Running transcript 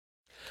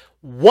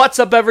What's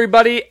up,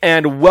 everybody,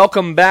 and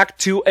welcome back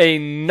to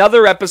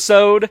another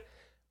episode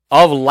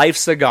of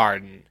Life's a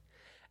Garden.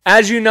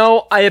 As you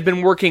know, I have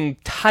been working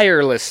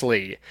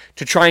tirelessly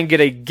to try and get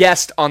a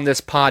guest on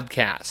this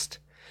podcast.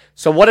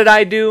 So what did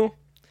I do?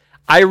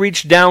 I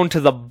reached down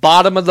to the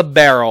bottom of the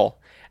barrel,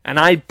 and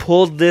I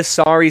pulled this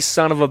sorry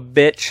son of a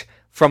bitch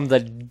from the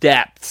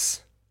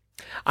depths.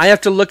 I have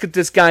to look at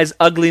this guy's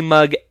ugly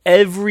mug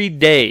every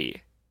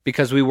day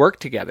because we work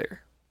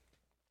together.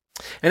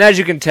 And as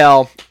you can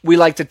tell, we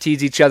like to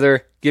tease each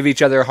other, give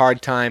each other a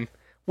hard time.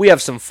 We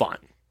have some fun.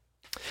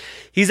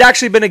 He's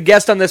actually been a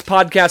guest on this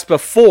podcast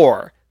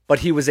before,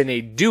 but he was in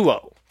a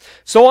duo.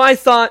 So I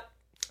thought,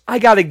 I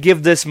gotta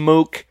give this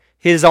mook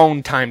his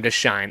own time to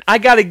shine. I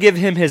gotta give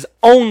him his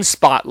own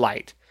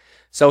spotlight.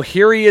 So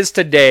here he is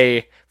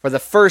today for the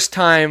first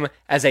time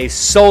as a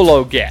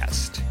solo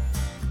guest.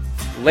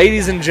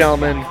 Ladies and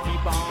gentlemen,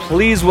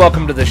 please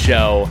welcome to the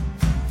show,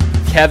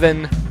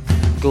 Kevin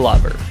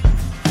Glover.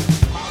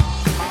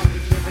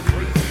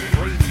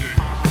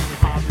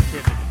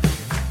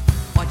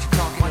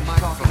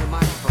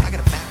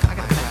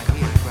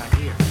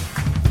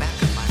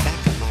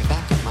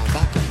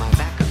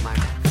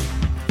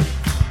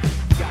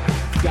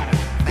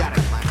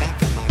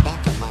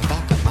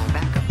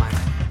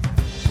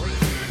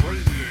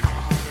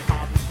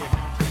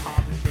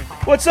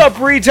 What's up,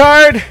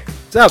 retard?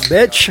 What's up,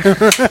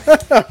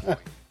 bitch?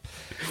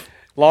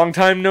 Long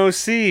time no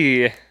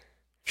see.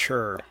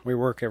 Sure, we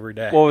work every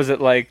day. What was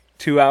it, like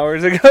 2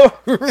 hours ago?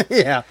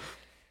 Yeah.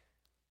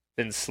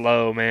 Been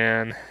slow,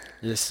 man.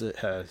 Yes, it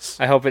has.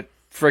 I hope it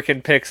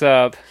frickin' picks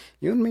up.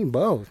 You and me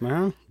both,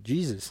 man.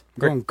 Jesus.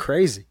 I'm going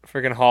crazy.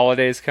 Frickin'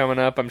 holidays coming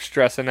up. I'm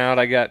stressing out.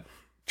 I got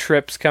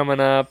trips coming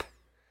up.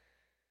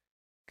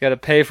 Gotta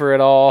pay for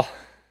it all.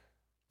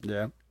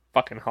 Yeah.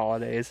 Fucking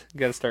holidays.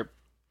 Gotta start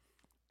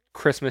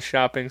Christmas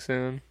shopping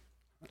soon.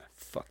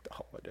 Fuck the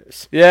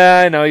holidays.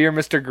 Yeah, I know. You're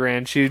Mr.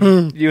 Grinch.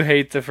 You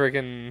hate the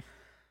frickin'...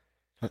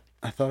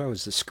 I thought I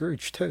was the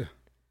Scrooge, too.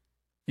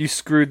 You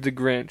screwed the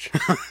Grinch.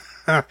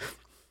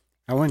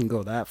 I wouldn't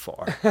go that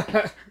far.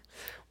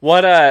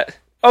 What,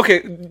 okay,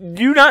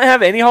 do you not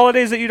have any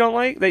holidays that you don't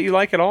like, that you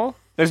like at all?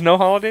 There's no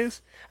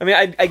holidays? I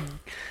mean,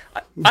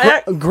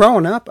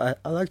 Growing up, I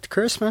liked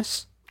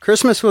Christmas.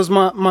 Christmas was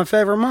my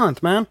favorite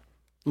month, man.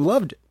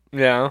 Loved it.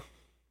 Yeah.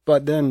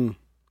 But then,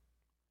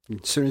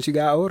 as soon as you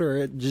got older,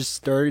 it just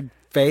started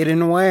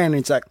fading away, and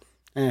it's like,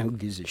 who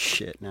gives a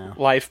shit now?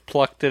 Life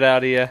plucked it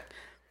out of you.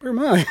 Pretty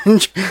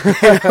much.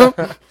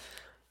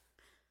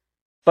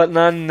 But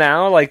none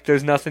now? Like,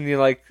 there's nothing you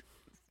like?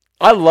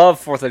 I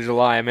love 4th of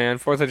July, man.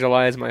 4th of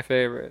July is my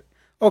favorite.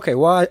 Okay,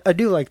 well, I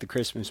do like the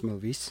Christmas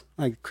movies,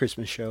 like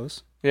Christmas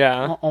shows.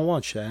 Yeah. I'll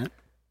watch that.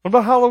 What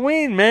about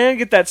Halloween, man?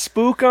 Get that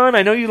spook on?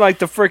 I know you like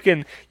the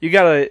frickin'... You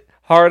got a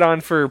hard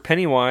on for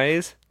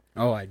Pennywise.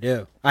 Oh, I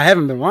do. I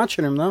haven't been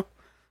watching him, though.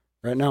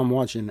 Right now I'm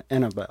watching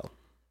Annabelle.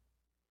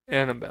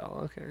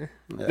 Annabelle, okay.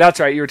 Yeah. That's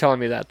right, you were telling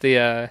me that.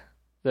 The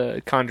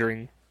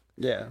Conjuring.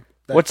 Yeah.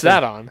 What's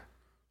that on?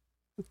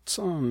 It's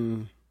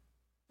on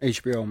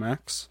HBO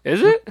Max.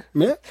 Is it?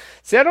 Yeah.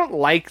 See, I don't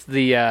like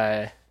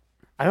the,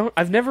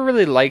 I've never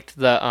really liked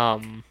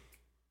the,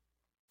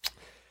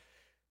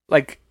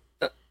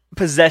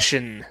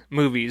 possession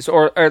movies,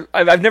 or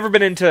I've never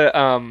been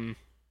into,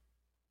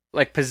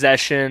 like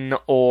possession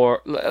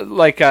or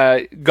like,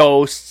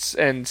 ghosts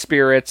and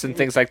spirits and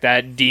things like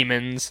that,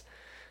 demons.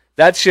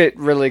 That shit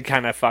really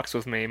kind of fucks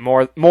with me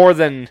more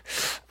than,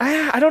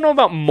 I don't know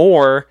about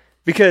more,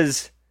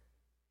 because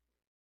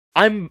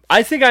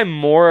I think I'm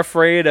more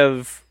afraid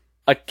of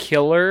a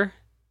killer,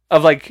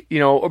 of like, you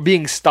know, or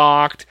being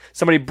stalked,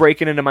 somebody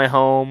breaking into my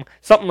home,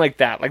 something like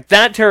that. Like,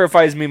 that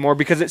terrifies me more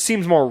because it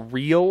seems more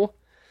real.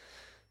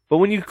 But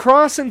when you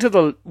cross into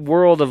the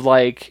world of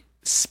like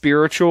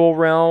spiritual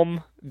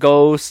realm,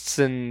 ghosts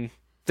and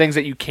things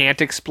that you can't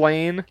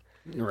explain,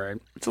 Right.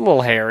 it's a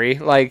little hairy.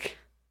 Like,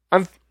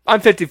 I'm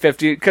 50-50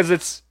 because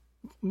it's...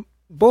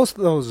 Both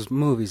of those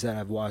movies that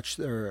I've watched,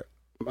 they're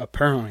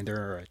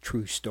a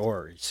true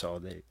story, so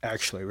they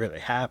actually really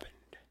happened.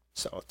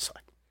 So it's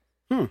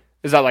like,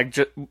 Is that like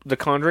the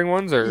Conjuring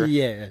ones, or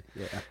Yeah.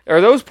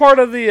 are those part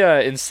of the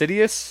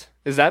Insidious?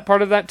 Is that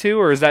part of that too,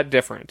 or is that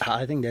different?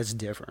 I think that's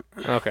different.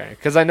 Okay,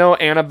 because I know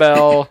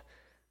Annabelle,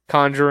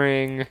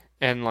 Conjuring,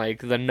 and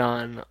like The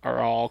Nun are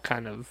all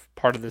kind of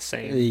part of the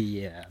same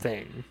Yeah.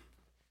 thing.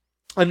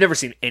 I've never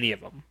seen any of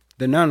them.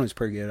 The Nun was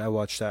pretty good. I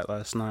watched that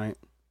last night.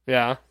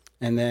 Yeah.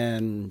 And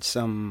then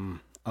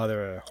some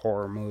other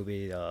horror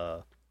movie,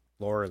 The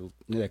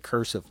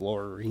Curse of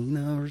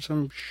Lorena or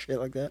some shit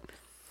like that.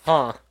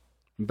 Huh.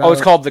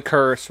 It's called The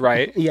Curse,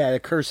 right? Yeah, The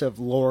Curse of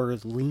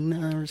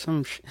Lorena or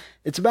some shit.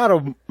 It's about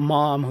a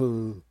mom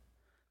who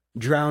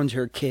drowns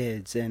her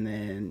kids, and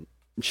then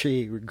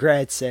she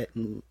regrets it,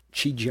 and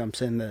she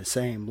jumps in the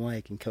same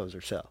lake and kills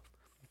herself.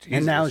 Jesus.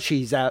 And now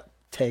she's out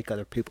to take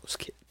other people's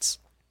kids.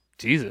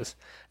 Jesus.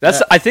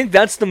 I think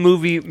that's the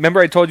movie. Remember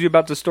I told you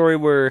about the story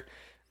where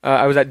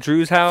I was at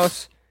Drew's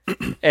house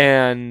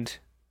and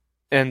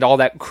and all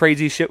that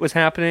crazy shit was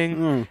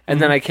happening.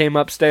 And then I came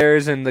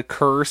upstairs and The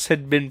Curse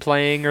had been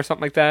playing or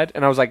something like that.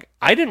 And I was like,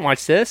 I didn't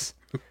watch this.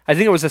 I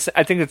think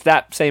it's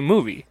that same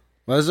movie.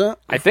 Was it?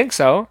 I think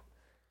so.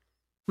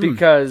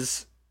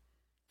 Because,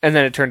 and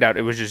then it turned out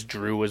it was just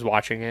Drew was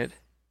watching it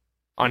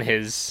on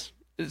his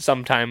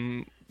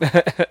sometime.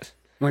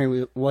 When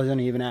he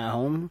wasn't even at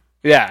home?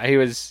 Yeah, he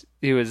was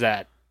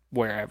at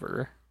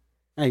wherever.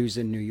 He was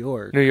in New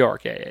York. New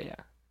York, yeah.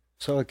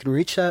 So it can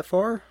reach that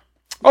far?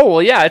 Oh,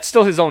 well, yeah, it's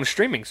still his own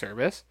streaming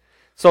service.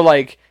 So,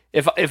 like,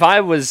 if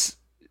I was,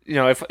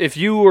 if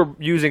you were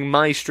using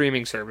my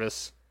streaming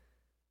service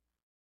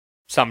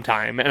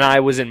sometime and I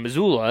was in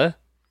Missoula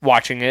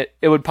watching it,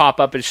 it would pop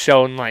up as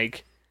shown,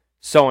 like,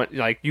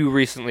 you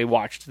recently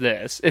watched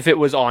this, if it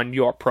was on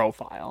your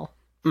profile.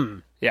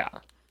 Yeah.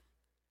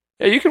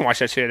 Yeah, you can watch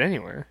that shit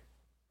anywhere.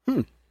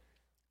 Doesn't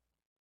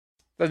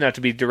have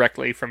to be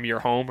directly from your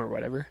home or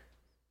whatever.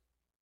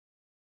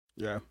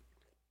 Yeah.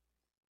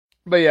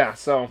 But yeah,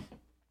 so I'm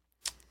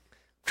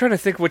trying to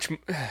think which.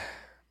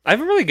 I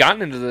haven't really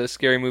gotten into the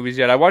scary movies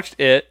yet. I watched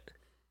It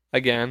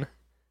again,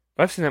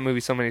 but I've seen that movie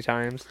so many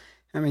times.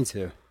 Me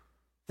too.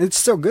 It's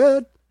still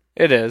good.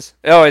 It is.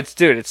 Oh, it's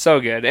so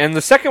good. And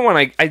the second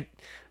one,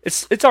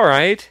 it's all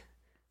right,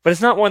 but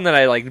it's not one that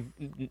I like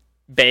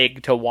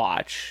beg to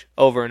watch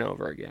over and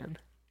over again.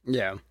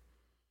 Yeah.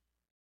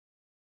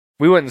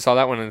 We went and saw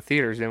that one in the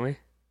theaters, didn't we?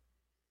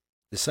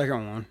 The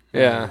second one.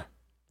 Yeah.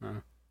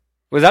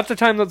 Was that the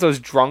time that those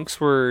drunks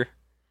were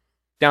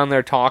down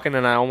there talking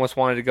and I almost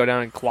wanted to go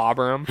down and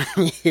clobber them?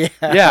 Yeah.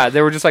 Yeah,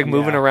 they were just like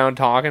moving around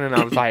talking and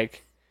I was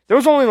like, there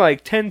was only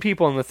like 10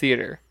 people in the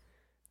theater.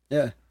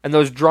 Yeah. And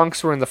those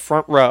drunks were in the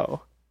front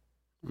row.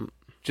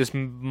 Just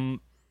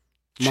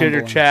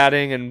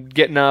chitter-chatting and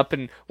getting up,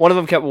 and one of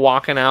them kept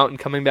walking out and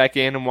coming back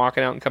in and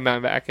walking out and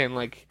coming back in,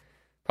 like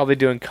probably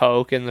doing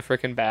coke in the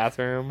freaking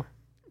bathroom.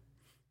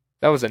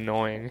 That was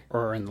annoying.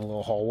 Or in the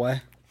little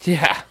hallway.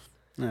 Yeah.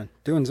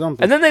 Doing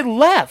something. And then they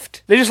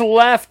left. They just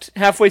left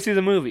halfway through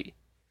the movie.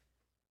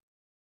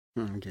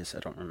 I guess I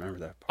don't remember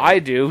that part. I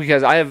do,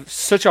 because I have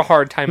such a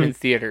hard time in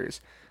theaters.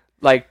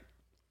 Like,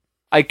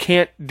 I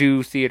can't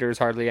do theaters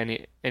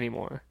hardly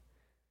anymore.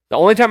 The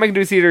only time I can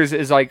do theaters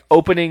is like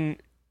opening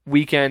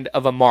weekend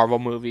of a Marvel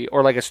movie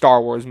or like a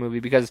Star Wars movie,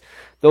 because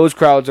those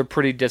crowds are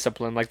pretty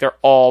disciplined. Like, they're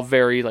all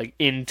very like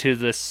into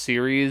the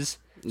series,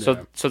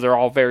 so they're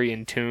all very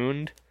in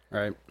tuned.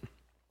 Right.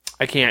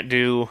 I can't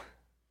do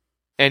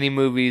any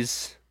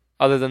movies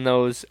other than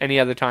those any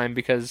other time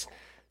because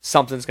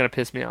something's gonna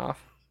piss me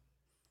off.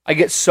 I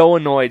get so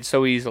annoyed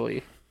so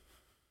easily.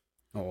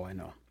 Oh, I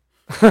know.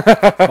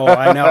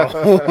 I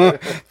know.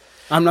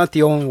 I'm not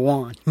the only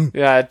one.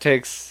 Yeah, it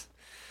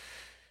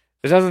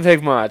doesn't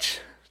take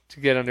much to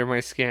get under my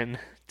skin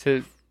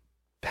to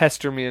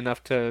pester me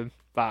enough to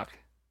fuck.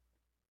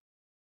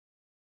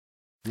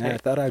 Yeah, I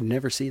thought I'd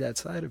never see that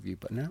side of you,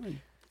 but now I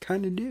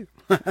kind of do.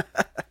 I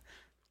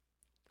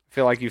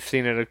feel like you've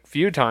seen it a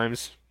few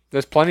times.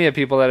 There's plenty of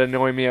people that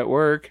annoy me at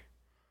work.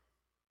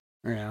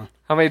 Yeah.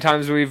 How many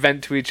times do we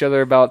vent to each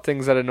other about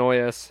things that annoy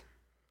us?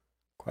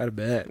 Quite a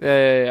bit.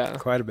 Yeah.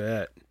 Quite a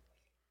bit.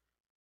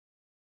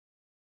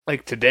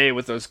 Like today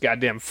with those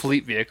goddamn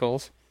fleet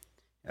vehicles.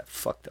 Yeah,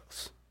 fuck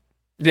those.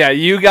 Yeah,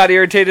 you got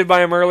irritated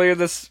by him earlier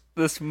this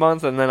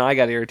month, and then I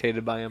got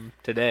irritated by him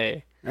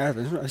today. Yeah,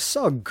 I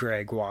saw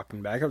Greg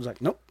walking back. I was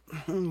like, nope,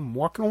 I'm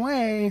walking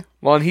away.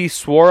 Well, and he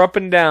swore up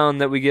and down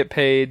that we get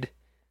paid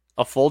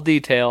a full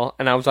detail,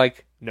 and I was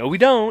like, no, we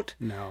don't.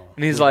 No.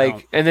 And he's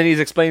like, and then he's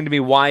explaining to me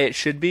why it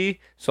should be.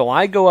 So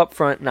I go up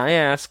front and I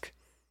ask,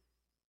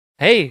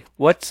 hey,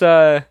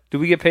 do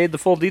we get paid the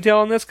full detail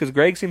on this? Because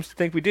Greg seems to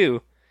think we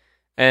do.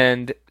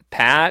 And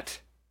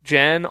Pat,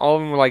 Jen, all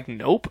of them were like,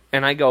 nope.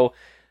 And I go,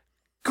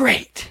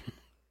 great.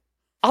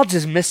 I'll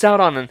just miss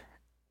out on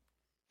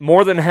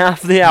more than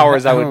half the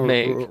hours I would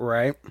make.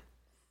 Right.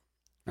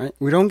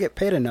 We don't get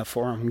paid enough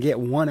for them. We get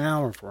 1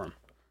 hour for them.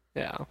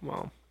 Yeah,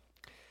 well.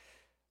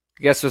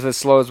 I guess with as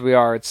slow as we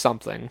are, it's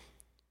something.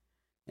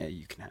 Yeah,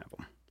 you can have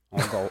them.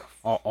 I'll go.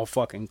 I'll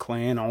fucking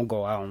clean. I'll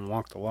go out and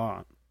walk the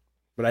lot.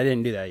 But I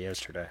didn't do that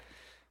yesterday.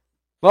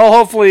 Well,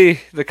 hopefully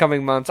the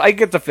coming months. I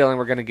get the feeling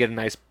we're going to get a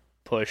nice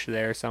push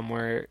there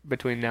somewhere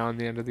between now and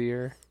the end of the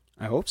year.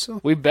 I hope so.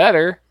 We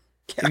better.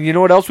 Yeah. And you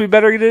know what else we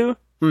better do?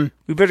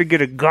 We better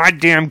get a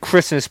goddamn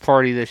Christmas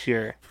party this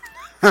year.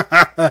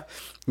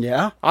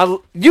 Yeah?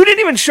 You didn't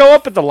even show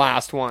up at the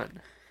last one.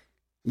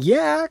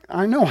 Yeah,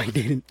 I know I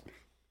didn't.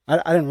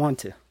 I didn't want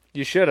to.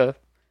 You should have.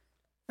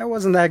 That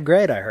wasn't that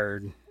great, I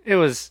heard. It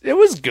was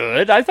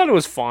good. I thought it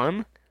was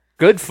fun.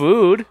 Good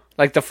food.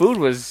 Like, the food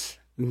was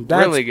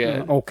really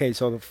good. Okay,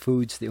 so the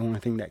food's the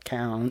only thing that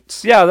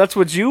counts. Yeah, that's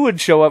what you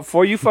would show up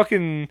for. You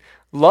fucking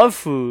love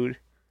food.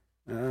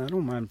 I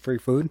don't mind free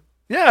food.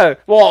 Yeah.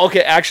 Well,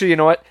 okay, actually, you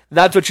know what?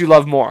 That's what you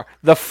love more.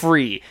 The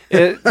free.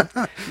 It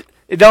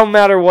don't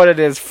matter what it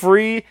is.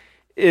 Free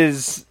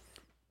is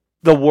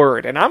the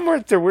word. And I'm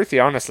right there with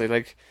you, honestly.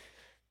 Like,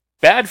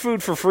 bad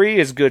food for free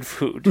is good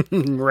food.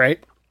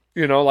 Right.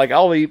 You know, like,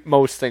 I'll eat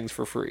most things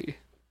for free.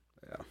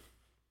 Yeah.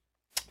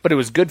 But it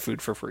was good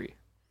food for free.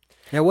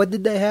 Yeah, what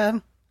did they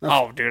have?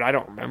 Oh, dude, I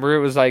don't remember. It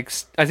was like,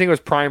 I think it was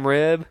prime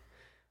rib.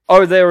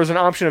 Or there was an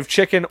option of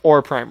chicken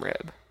or prime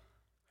rib.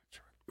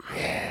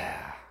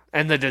 Yeah.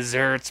 And the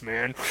desserts,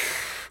 man.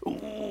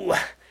 Ooh.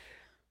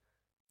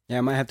 Yeah,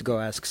 I might have to go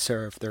ask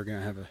Sarah if they're going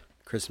to have a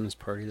Christmas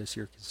party this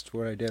year, because it's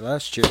what I did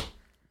last year.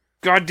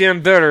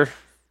 Goddamn better.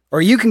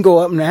 Or you can go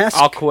up and ask.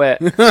 I'll quit.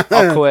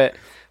 I'll quit.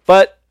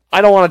 But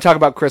I don't want to talk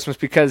about Christmas,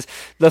 because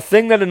the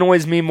thing that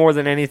annoys me more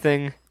than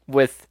anything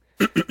with,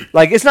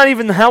 like, it's not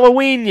even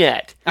Halloween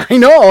yet. I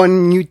know,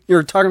 and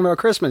you're talking about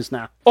Christmas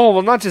now. Oh,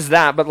 well, not just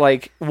that, but,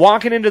 like,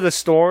 walking into the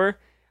store,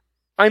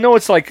 I know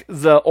it's like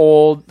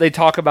they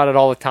talk about it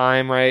all the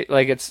time, right?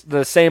 Like, it's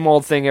the same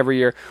old thing every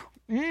year.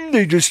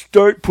 They just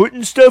start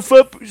putting stuff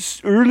up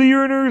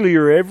earlier and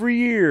earlier every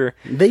year.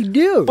 They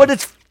do. But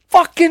it's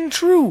fucking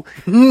true.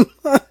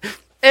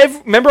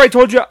 Remember I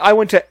told you I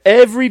went to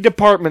every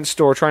department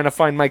store trying to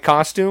find my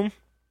costume?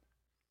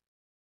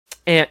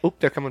 And, oop,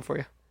 they're coming for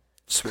you.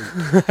 Sweet.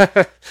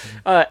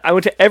 I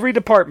went to every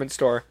department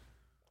store,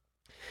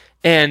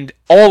 and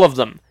all of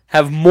them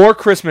have more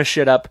Christmas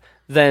shit up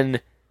than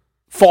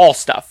fall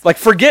stuff. Like,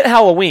 forget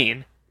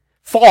Halloween.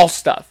 Fall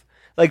stuff.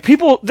 Like,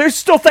 there's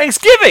still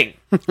Thanksgiving.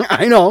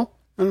 I know.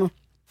 And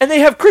they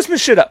have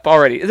Christmas shit up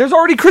already. There's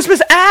already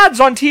Christmas ads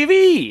on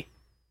TV.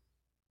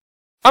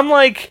 I'm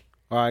like,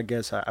 well, I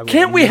guess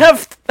can't we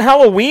have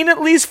Halloween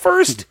at least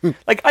first?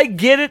 Like, I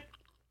get it.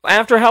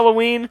 After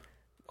Halloween,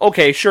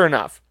 okay, sure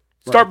enough.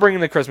 Start bringing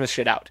the Christmas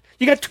shit out.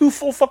 You got 2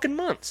 full fucking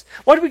months.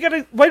 Why do we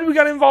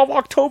gotta involve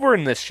October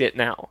in this shit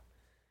now?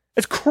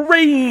 It's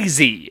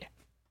crazy.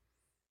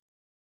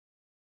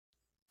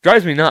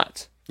 Drives me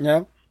nuts.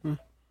 Yeah.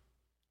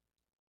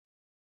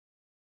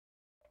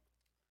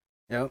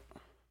 Yep.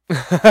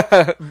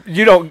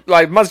 You don't,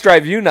 like, must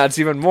drive you nuts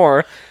even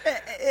more.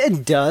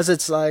 It does.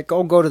 It's like,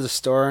 I'll go to the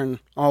store and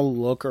I'll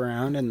look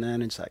around, and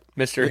then it's like,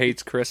 Mr.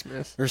 Hates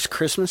Christmas. There's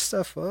Christmas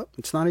stuff up.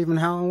 It's not even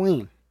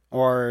Halloween.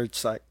 Or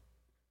it's like,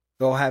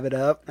 they'll have it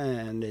up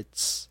and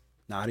it's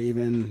not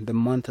even the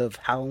month of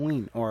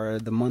Halloween or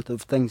the month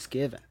of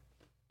Thanksgiving.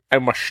 I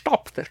must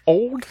stop this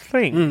old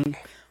thing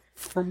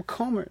from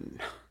coming.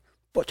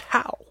 But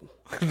how?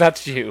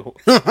 That's you.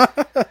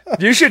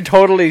 You should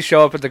totally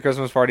show up at the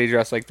Christmas party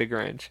dressed like the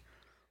Grinch.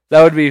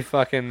 That would be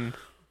fucking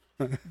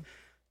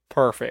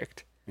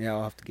perfect. Yeah,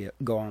 I'll have to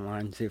go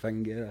online and see if I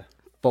can get a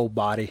full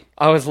body.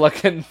 I was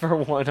looking for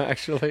one,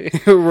 actually.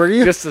 Were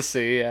you? Just to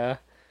see, yeah.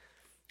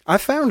 I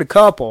found a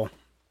couple.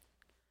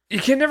 You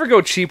can never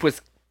go cheap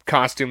with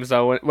costumes,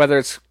 though, whether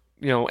it's,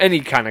 any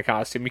kind of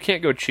costume. You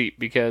can't go cheap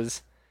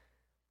because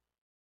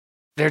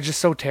they're just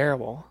so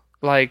terrible.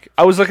 Like,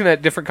 I was looking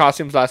at different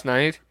costumes last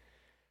night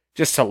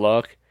just to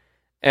look,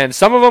 and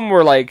some of them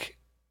were, like,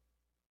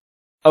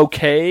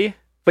 okay,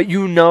 but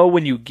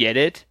when you get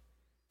it,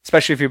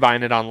 especially if you're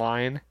buying it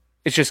online,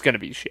 it's just going to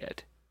be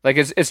shit. Like,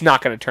 it's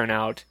not going to turn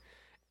out,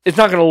 it's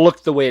not going to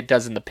look the way it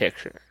does in the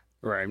picture.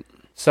 Right.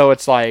 So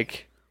it's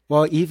like,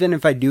 well, even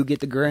if I do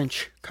get the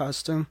Grinch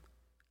costume,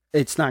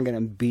 it's not going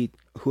to beat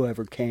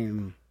whoever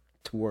came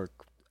to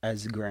work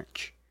as the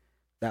Grinch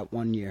that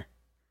one year.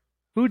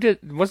 Who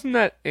did? Wasn't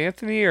that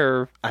Anthony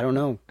or? I don't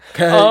know.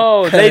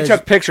 They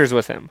took pictures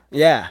with him.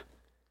 Yeah.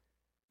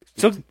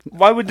 So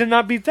why would they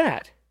not beat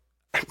that?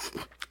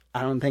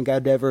 I don't think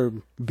I'd ever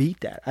beat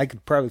that. I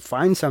could probably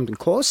find something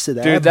close to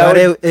that, dude, but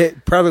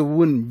it probably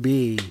wouldn't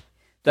be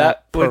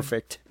that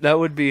perfect. That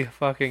would be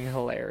fucking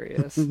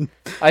hilarious.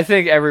 I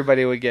think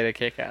everybody would get a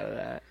kick out of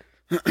that.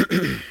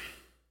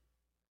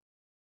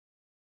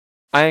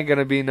 I ain't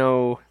gonna be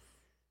no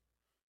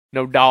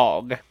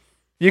dog.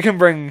 You can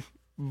bring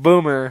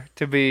Boomer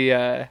to be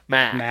Max.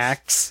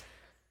 Max.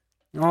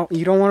 Oh,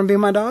 you don't want to be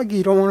my dog?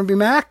 You don't want to be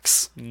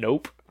Max?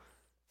 Nope.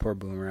 Poor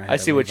Boomer. I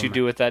see what you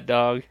do with that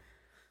dog.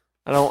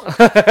 I don't.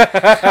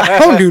 I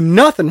don't do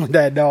nothing with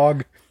that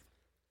dog.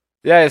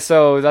 Yeah,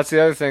 so that's the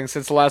other thing.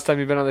 Since the last time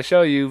you've been on the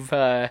show, you've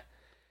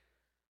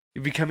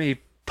become a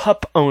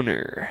pup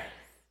owner.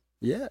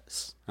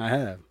 Yes, I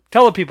have.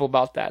 Tell the people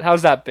about that.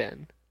 How's that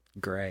been?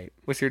 Great.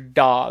 With your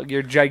dog,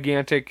 your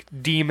gigantic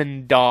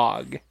demon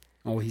dog.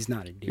 Oh, he's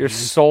not a demon. Your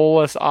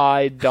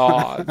soulless-eyed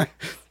dog.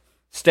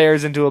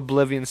 Stares into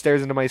oblivion,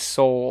 stares into my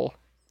soul.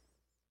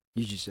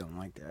 You just don't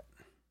like that.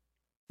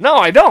 No,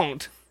 I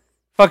don't.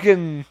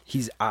 Fucking...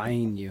 He's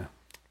eyeing you.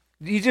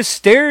 He just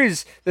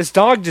stares. This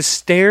dog just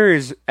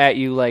stares at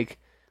you, like,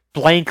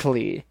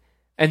 blankly.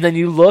 And then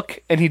you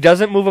look, and he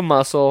doesn't move a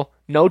muscle.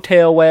 No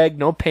tail wag,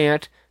 no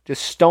pant.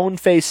 Just stone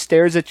face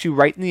stares at you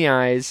right in the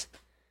eyes.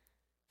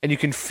 And you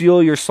can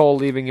feel your soul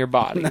leaving your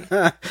body.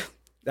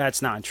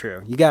 That's not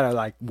true. You gotta,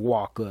 like,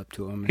 walk up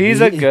to him.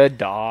 He's a good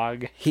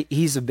dog.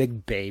 He's a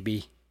big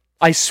baby.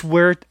 I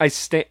swear, I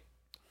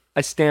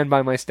stand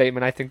by my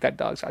statement. I think that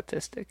dog's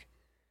autistic.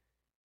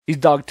 He's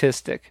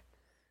dogtistic.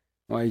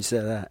 Why you say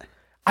that?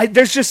 And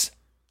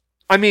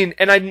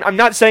I'm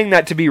not saying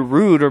that to be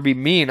rude or be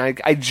mean.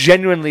 I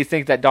genuinely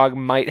think that dog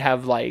might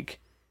have, like,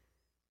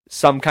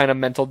 some kind of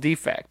mental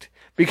defect.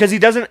 Because he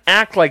doesn't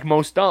act like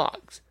most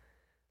dogs.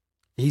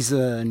 He's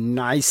the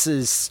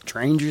nicest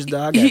stranger's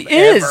dog He I've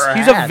is. ever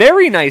He's had. a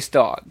very nice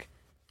dog.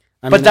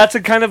 But that's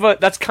kind of an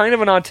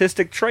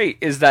autistic trait,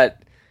 is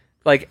that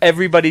like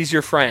everybody's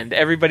your friend,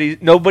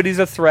 nobody's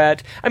a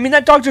threat. I mean,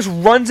 that dog just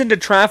runs into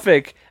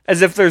traffic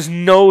as if there's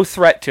no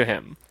threat to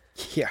him.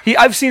 Yeah.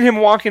 I've seen him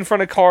walk in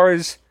front of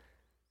cars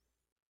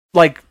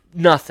like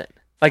nothing.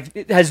 Like,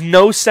 it has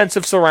no sense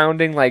of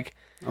surrounding. Like,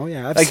 oh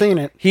yeah, I've seen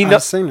it.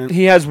 I've seen it.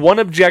 He has one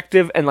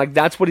objective, and like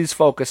that's what he's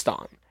focused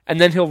on. And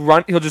then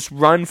he'll just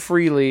run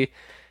freely,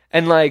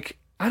 and like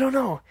I don't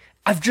know.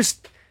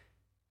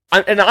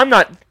 I'm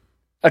not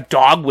a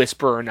dog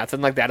whisperer or nothing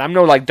like that. I'm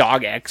no like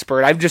dog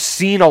expert. I've just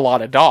seen a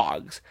lot of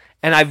dogs,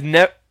 and I've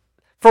never.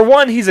 For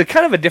one, he's a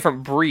kind of a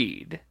different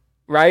breed,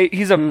 right?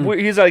 He's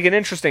like an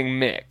interesting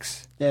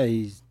mix. Yeah,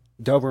 he's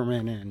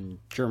Doberman and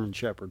German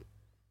Shepherd.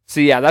 So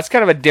yeah, that's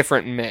kind of a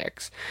different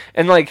mix.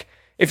 And like,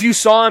 if you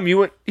saw him,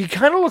 he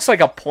kind of looks like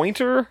a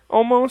pointer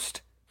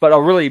almost, but a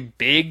really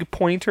big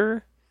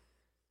pointer.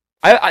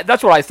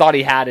 That's what I thought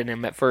he had in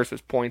him at first,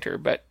 was pointer.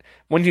 But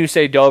when you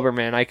say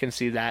Doberman, I can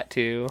see that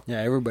too.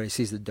 Yeah, everybody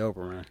sees the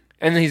Doberman.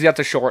 And then he's got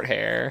the short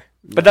hair.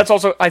 But that's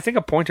also, I think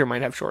a pointer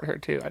might have short hair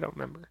too. I don't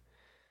remember.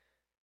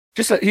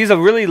 He's a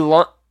really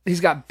long.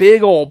 He's got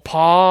big old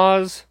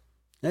paws.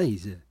 Yeah,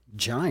 he's a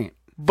giant.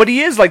 But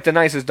he is like the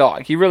nicest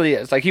dog. He really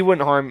is. Like, he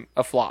wouldn't harm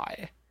a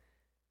fly.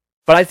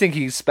 But I think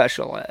he's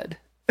special ed.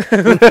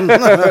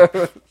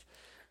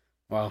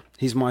 Well,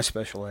 he's my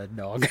special ed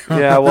dog.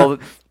 Yeah, well,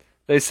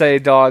 they say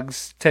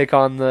dogs take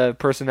on the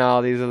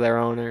personalities of their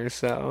owners,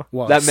 so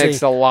that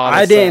makes a lot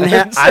of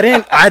sense. I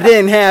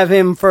didn't have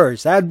him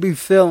first. That'd be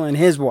Phil and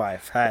his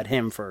wife had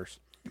him first.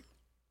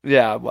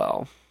 Yeah,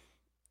 well,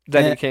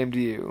 then he came to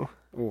you.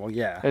 Well,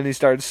 yeah. And he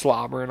started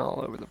slobbering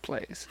all over the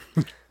place.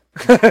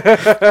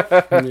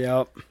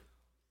 Yep.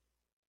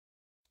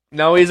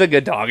 No, he's a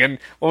good dog. And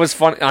what was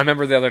funny, I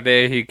remember the other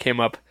day he came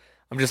up,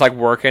 I'm just like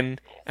working,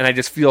 and I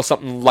just feel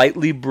something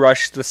lightly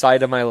brush the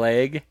side of my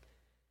leg.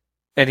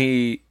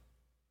 And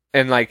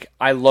like,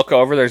 I look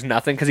over, there's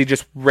nothing, because he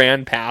just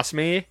ran past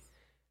me.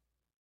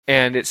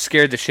 And it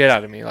scared the shit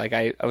out of me. Like,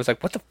 I was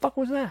like, what the fuck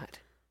was that?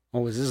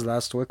 What was this,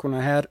 last week when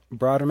I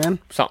brought him in?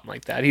 Something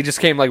like that. He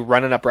just came like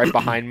running up right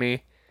behind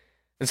me.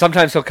 And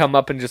sometimes he'll come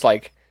up and just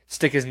like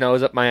stick his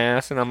nose up my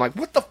ass, and I'm like,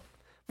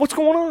 what's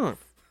going on?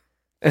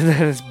 And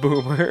then it's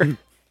Boomer.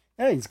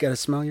 Hey, he's got to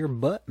smell your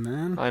butt,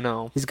 man. I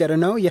know. He's got to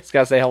know you. He's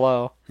got to say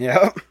hello.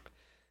 Yep.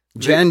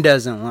 Jen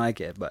doesn't like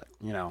it, but,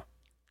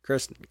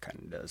 Kristen kind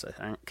of does, I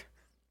think.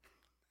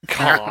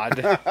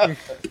 God.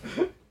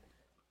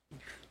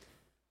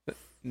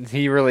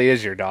 He really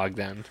is your dog,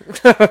 then.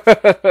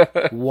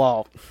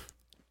 Well,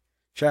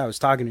 I was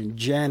talking to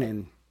Jen,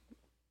 and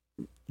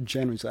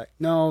Jen was like,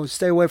 no,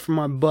 stay away from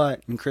my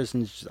butt. And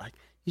Kristen's just like,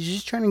 he's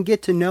just trying to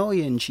get to know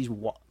you. And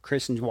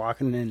Kristen's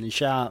walking in the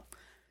shop,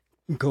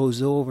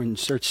 goes over and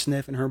starts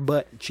sniffing her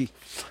butt.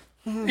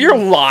 And you're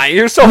lying.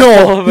 You're so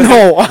full of it.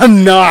 No,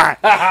 I'm not.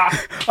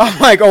 I'm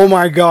like, oh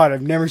my God,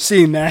 I've never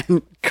seen that.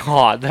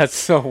 God, that's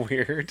so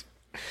weird.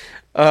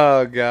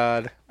 Oh,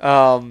 God.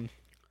 What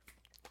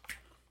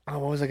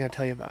was I going to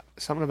tell you about?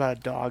 Something about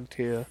a dog,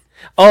 too.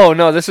 Oh,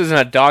 no, this isn't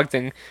a dog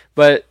thing,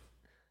 but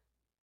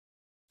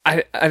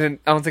I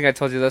don't think I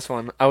told you this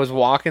one. I was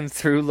walking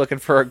through looking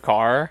for a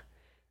car.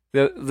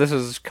 This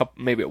was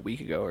maybe a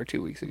week ago or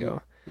 2 weeks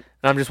ago.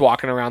 And I'm just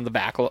walking around the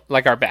back,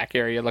 like our back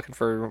area, looking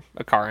for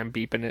a car. I'm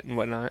beeping it and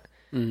whatnot.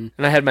 And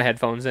I had my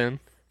headphones in,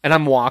 and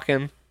I'm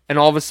walking, and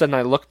all of a sudden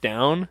I look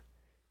down,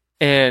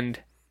 and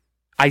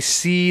I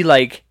see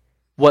like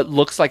what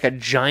looks like a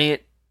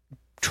giant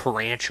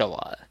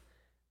tarantula,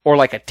 or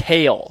like a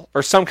tail,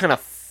 or some kind of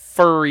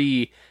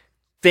furry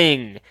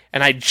thing.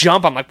 And I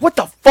jump. I'm like, what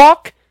the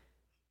fuck?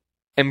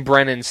 And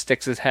Brennan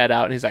sticks his head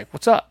out, and he's like,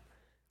 what's up?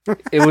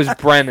 It was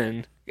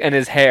Brennan and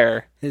his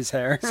hair. His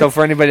hair. So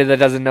for anybody that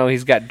doesn't know,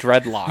 he's got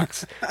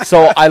dreadlocks.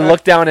 So I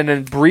looked down, and in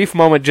a brief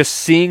moment, just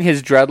seeing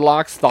his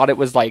dreadlocks, thought it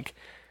was like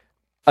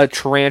a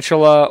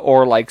tarantula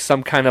or like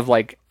some kind of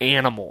like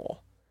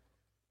animal.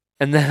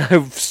 And then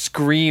I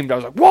screamed. I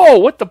was like, whoa,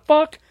 what the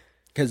fuck?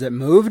 Because it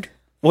moved?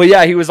 Well,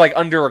 yeah, he was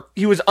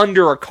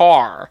under a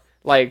car,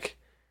 like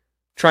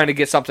trying to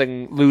get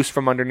something loose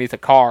from underneath a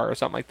car or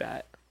something like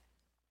that.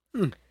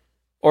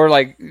 Or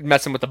like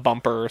messing with the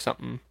bumper or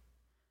something.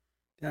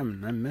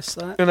 Damn, I missed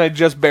that. And I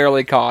just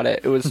barely caught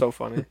it. It was so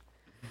funny.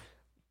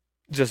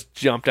 Just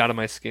jumped out of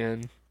my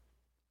skin.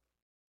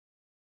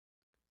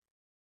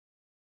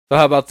 So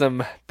how about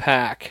them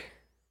Pack?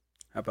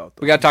 How about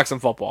those? We gotta talk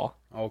some football.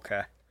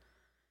 Okay.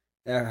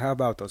 Yeah, how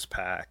about those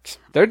Packs?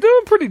 They're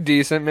doing pretty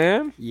decent,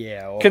 man.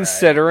 Yeah, all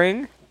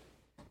Considering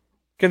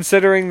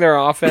their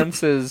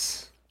offense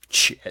is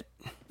shit.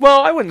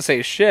 Well, I wouldn't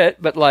say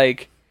shit, but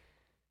like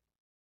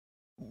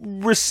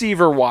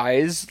receiver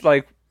wise,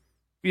 like,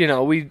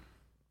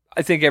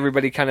 I think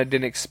everybody kind of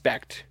didn't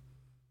expect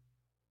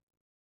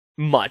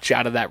much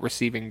out of that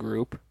receiving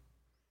group.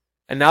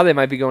 And now they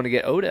might be going to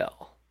get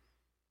Odell.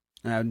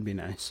 That would be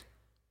nice.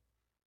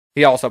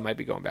 He also might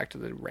be going back to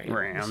the Rams.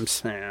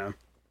 Rams, yeah.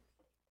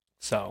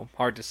 So,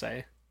 hard to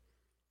say.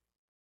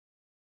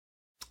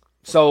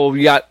 So,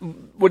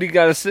 what do you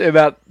got to say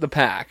about the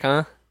Pack,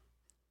 huh?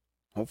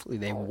 Hopefully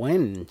they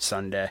win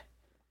Sunday.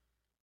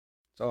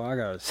 all I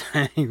gotta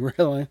say,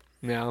 really.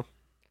 Yeah.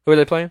 Who are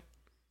they playing?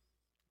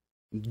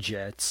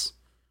 Jets.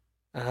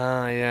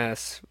 Ah,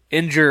 yes.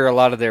 Injure a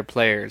lot of their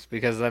players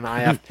because then I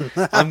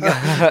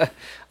have.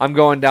 I'm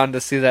going down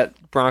to see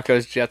that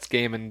Broncos Jets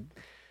game, and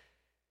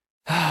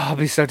I'll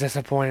be so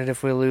disappointed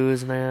if we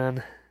lose,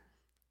 man.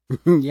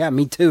 Yeah,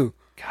 me too.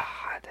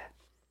 God.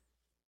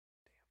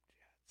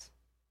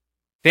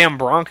 Damn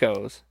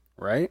Broncos.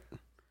 Right?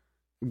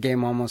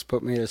 Game almost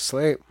put me to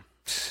sleep.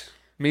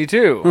 Me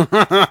too.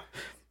 I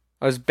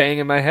was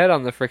banging my head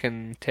on the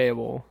freaking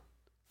table.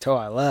 Till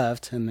I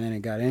left, and then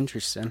it got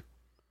interesting.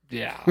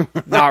 Yeah,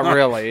 not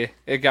really.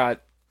 It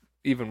got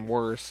even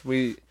worse.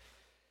 We're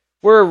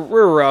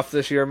rough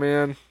this year,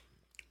 man.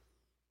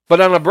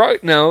 But on a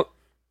bright note,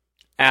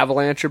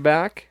 Avalanche are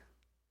back.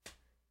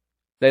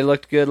 They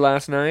looked good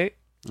last night.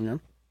 Yeah.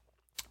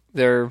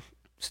 They're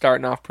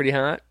starting off pretty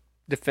hot,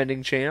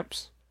 defending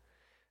champs.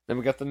 Then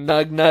we got the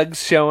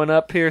Nugs showing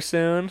up here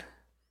soon.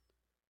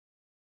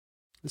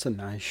 It's a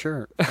nice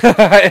shirt.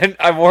 And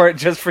I wore it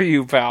just for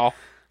you, pal.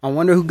 I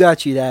wonder who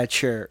got you that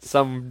shirt.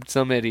 Some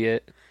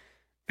idiot.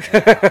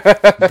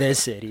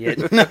 This idiot.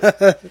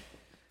 That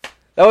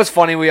was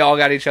funny. We all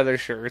got each other's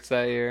shirts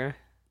that year.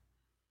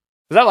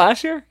 Was that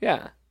last year?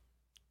 Yeah.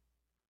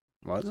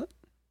 Was it?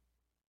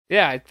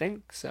 Yeah, I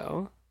think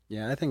so.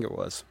 Yeah, I think it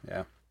was.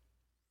 Yeah.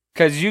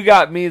 Because you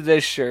got me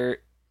this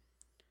shirt.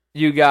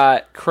 You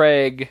got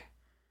Craig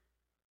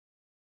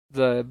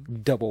the...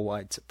 Double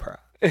wide surprise.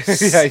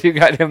 Yeah, you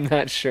got him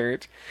that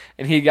shirt.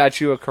 And he got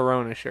you a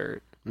Corona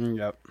shirt.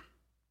 Yep.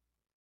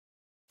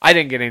 I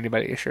didn't get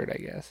anybody a shirt, I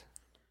guess.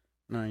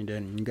 No, you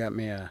didn't. You got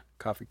me a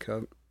coffee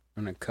cup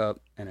and a cup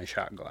and a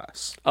shot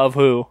glass. Of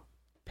who?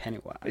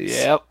 Pennywise.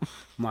 Yep.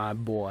 My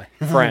boy.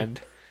 Friend.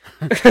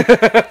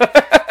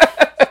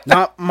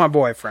 Not my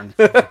boyfriend.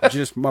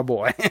 Just my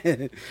boy.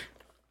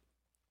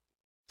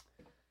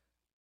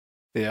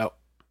 Yep.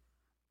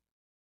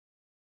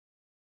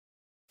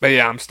 But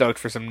yeah, I'm stoked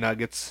for some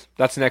nuggets.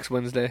 That's next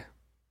Wednesday.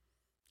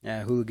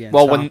 Yeah, hooligans.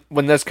 Well,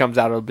 when this comes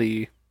out, it'll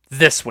be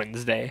this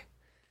Wednesday.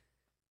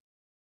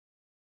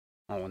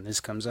 Oh, when this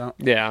comes out?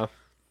 Yeah.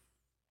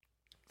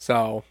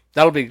 So,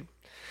 that'll be...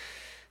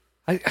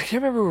 I can't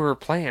remember who we were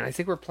playing. I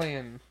think we're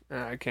playing...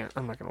 I'm not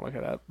going to look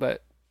it up,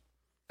 but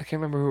I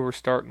can't remember who we're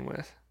starting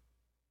with.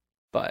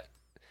 But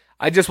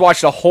I just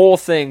watched a whole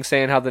thing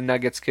saying how the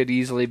Nuggets could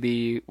easily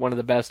be one of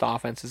the best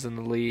offenses in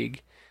the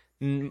league.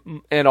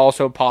 And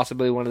also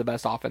possibly one of the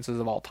best offenses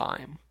of all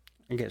time.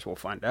 I guess we'll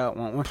find out,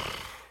 won't we?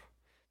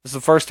 This is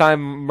the first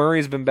time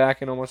Murray's been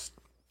back in almost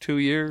 2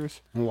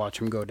 years. We'll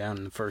watch him go down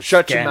in the first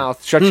Shut game. your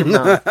mouth. Shut your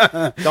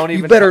mouth. Don't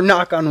even... You better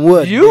knock on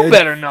wood. You dude.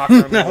 better knock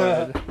on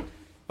wood.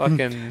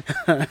 Fucking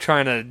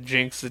trying to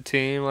jinx the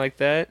team like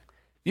that.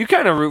 You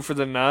kind of root for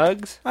the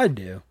Nugs. I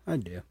do.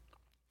 Because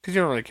you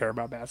don't really care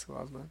about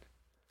basketball as much.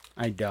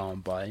 I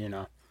don't, but, you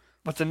know.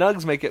 But the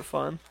Nugs make it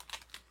fun.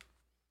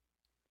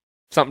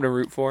 Something to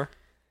root for.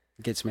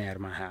 It gets me out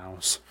of my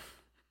house.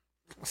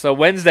 So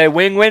Wednesday,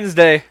 Wing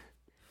Wednesday.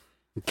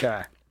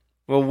 Okay.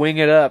 We'll wing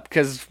it up,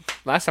 because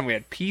last time we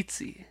had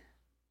pizza.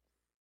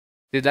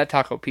 Dude, that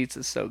taco pizza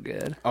is so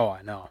good. Oh,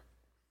 I know.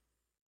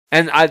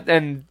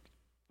 And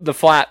the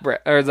flat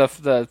bread, or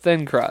the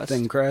thin crust.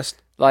 Thin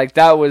crust? Like,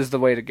 that was the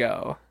way to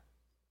go.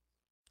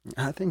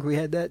 I think we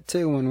had that,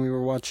 too, when we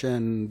were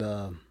watching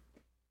the...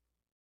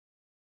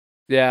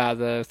 Yeah,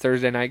 the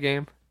Thursday night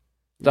game.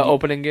 The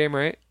opening game,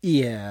 right?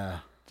 Yeah.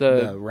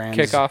 The Rams,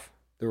 kickoff.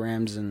 The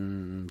Rams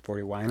and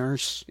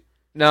 49ers?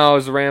 No, it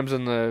was the Rams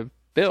and the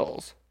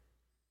Bills.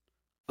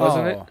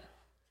 Wasn't it? Oh.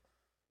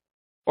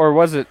 Or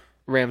was it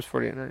Rams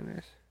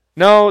 49ers?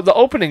 No, the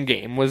opening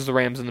game was the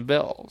Rams and the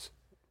Bills.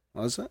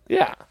 Was it?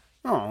 Yeah.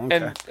 Oh, okay.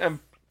 And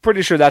I'm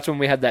pretty sure that's when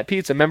we had that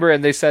pizza. Remember?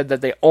 And they said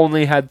that they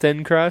only had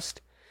thin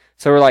crust.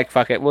 So we're like,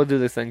 fuck it, we'll do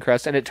the thin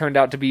crust. And it turned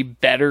out to be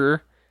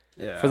better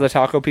for the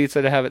taco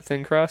pizza to have it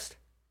thin crust.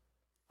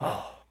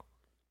 Oh.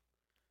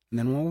 And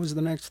then what was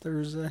the next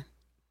Thursday?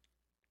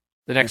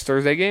 The next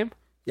Thursday game?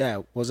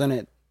 Yeah, wasn't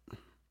it?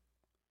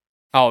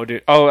 Oh,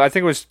 dude. Oh, I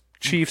think it was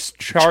Chiefs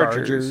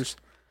Chargers.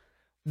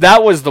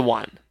 That was the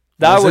one.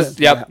 That was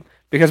yep. Yeah.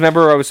 Because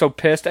remember, I was so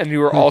pissed, and you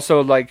were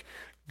also like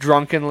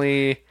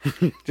drunkenly,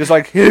 just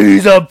like,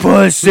 he's a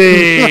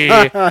pussy.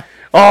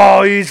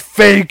 Oh, he's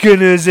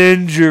faking his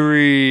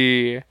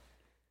injury.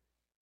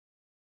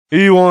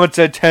 He wants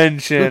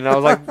attention. I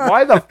was like,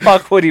 why the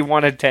fuck would he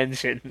want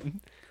attention?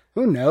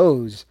 Who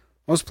knows?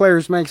 Most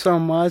players make so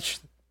much,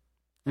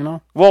 you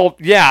know? Well,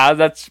 yeah,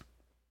 that's...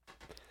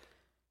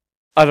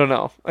 I don't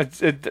know.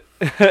 And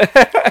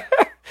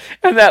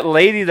that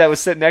lady that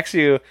was sitting next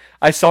to you,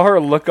 I saw her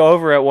look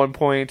over at one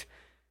point,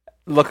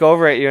 look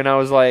over at you, and I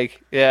was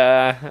like,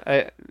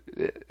 yeah,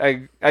 she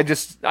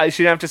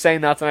didn't have to say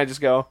nothing. I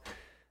just go,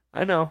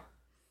 I know,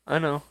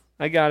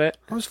 I got it.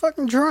 I was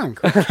fucking drunk.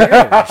 Who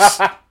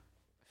cares?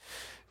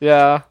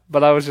 Yeah,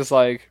 but I was just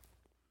like,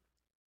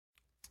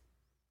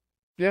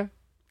 yeah,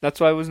 that's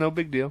why it was no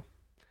big deal.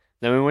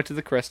 Then we went to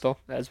the Crystal,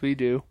 as we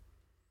do.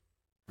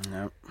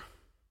 Nope.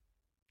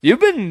 You've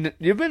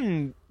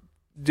been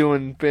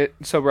doing bit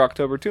Sober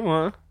October too,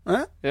 huh?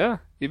 Huh? Yeah,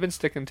 you've been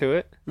sticking to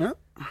it. Yep.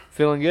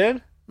 Feeling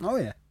good? Oh,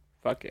 yeah.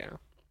 Fuck yeah.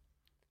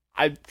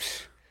 I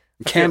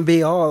Can't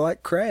be all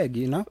like Craig,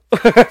 you know?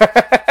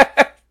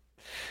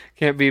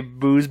 can't be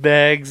booze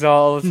bags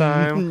all the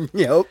time.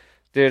 Yep.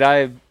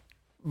 Dude,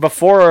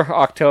 before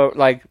October,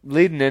 like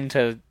leading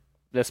into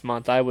this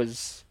month, I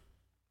was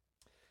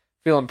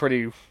feeling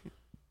pretty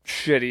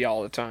shitty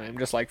all the time,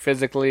 just like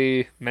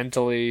physically,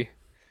 mentally.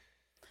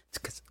 It's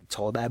 'cause it's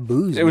all that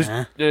booze, It was,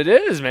 man. it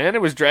is, man.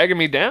 It was dragging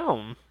me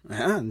down.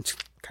 Yeah, it's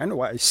kind of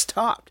why I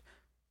stopped.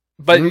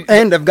 But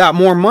And I've got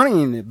more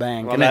money in the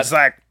bank. Well, and it's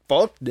like,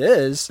 fuck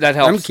this. That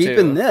helps, I'm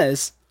keeping too.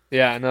 this.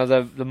 yeah, no,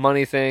 the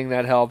money thing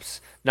that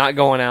helps. Not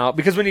going out,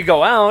 because when you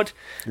go out,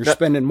 You're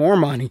spending more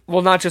money.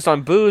 well, not just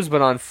on booze,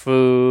 but on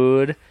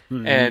food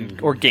and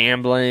or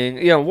gambling,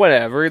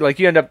 whatever. Like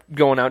you end up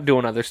going out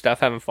doing other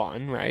stuff, having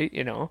fun, right?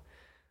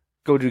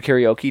 Go do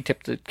karaoke,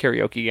 tip the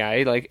karaoke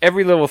guy, like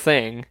every little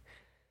thing.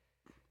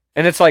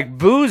 And it's like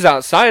booze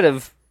outside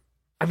of,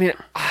 I mean,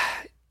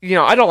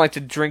 I don't like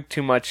to drink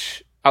too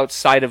much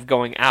outside of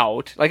going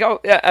out, like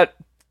at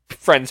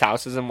friends'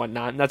 houses and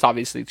whatnot. And that's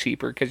obviously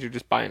cheaper because you're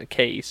just buying a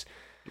case.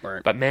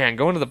 Right. But man,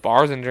 going to the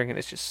bars and drinking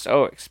is just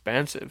so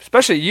expensive.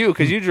 Especially you,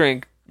 because you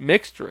drink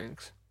mixed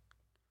drinks.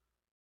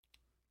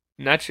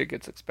 And that shit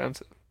gets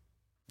expensive.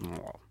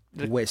 Oh,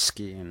 The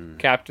whiskey and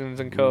Captains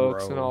and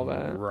Cokes and all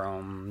that.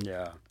 Rum,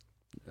 yeah.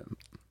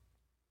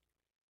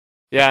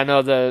 Yeah, I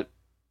know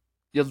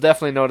you'll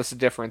definitely notice a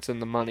difference in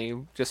the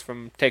money just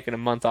from taking a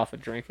month off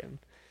of drinking.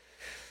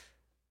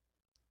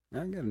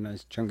 I got a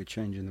nice chunk of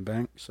change in the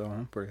bank, so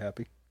I'm pretty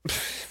happy.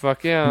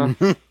 Fuck yeah.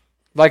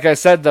 Like I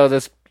said though,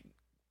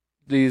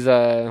 we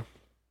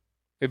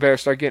better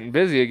start getting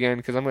busy again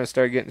because I'm going to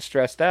start getting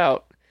stressed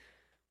out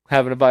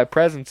having to buy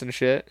presents and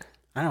shit.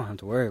 I don't have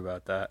to worry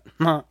about that.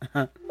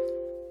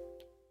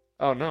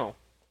 Oh no.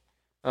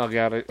 Oh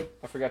god,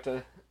 I forgot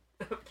to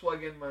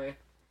plug in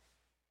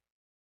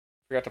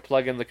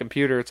the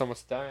computer. It's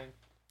almost dying.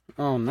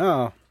 Oh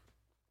no.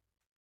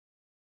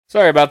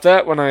 Sorry about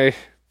that. When I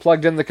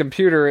plugged in the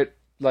computer, it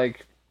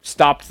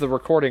stopped the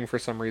recording for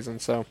some reason,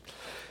 so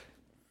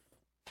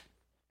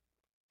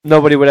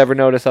nobody would ever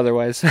notice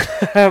otherwise.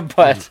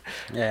 But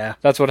Yeah.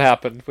 that's what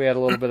happened. We had a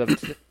little bit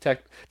of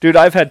tech. Dude,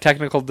 I've had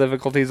technical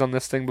difficulties on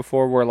this thing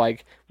before where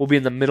we'll be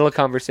in the middle of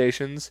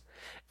conversations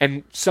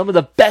and some of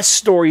the best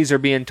stories are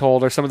being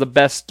told or some of the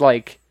best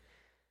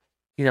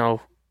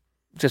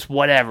just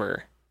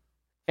whatever.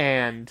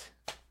 And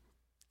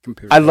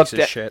Computer I pieces looked of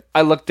at shit.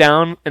 I looked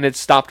down and it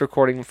stopped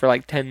recording for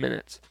 10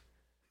 minutes.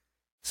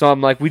 So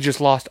I'm like, we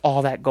just lost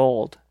all that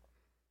gold.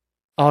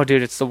 Oh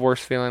dude, it's the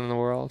worst feeling in the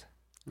world.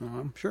 Oh,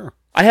 I'm sure.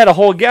 I had a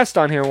whole guest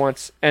on here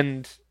once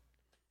and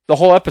the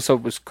whole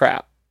episode was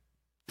crap.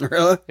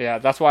 Really? Yeah,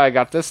 that's why I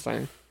got this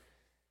thing.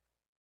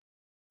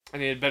 I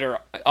needed better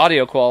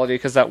audio quality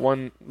because that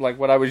one,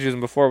 what I was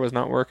using before, was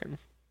not working.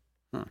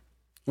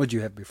 What'd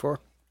you have before?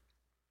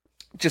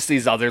 Just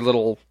these other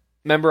little.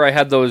 Remember, I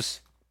had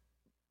those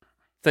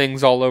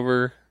things all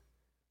over,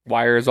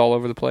 wires all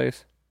over the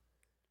place.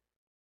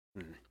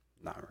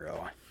 Not really.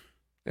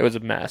 It was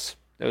a mess.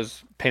 It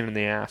was a pain in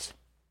the ass.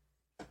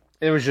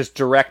 It was just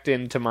direct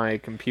into my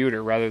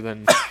computer rather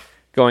than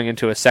going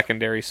into a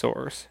secondary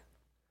source.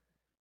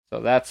 So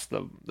that's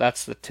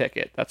the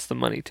ticket. That's the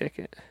money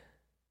ticket.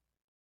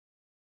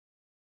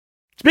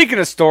 Speaking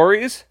of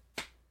stories,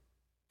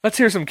 let's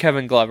hear some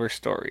Kevin Glover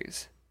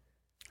stories.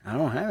 I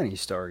don't have any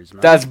stories,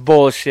 man. That's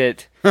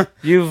bullshit.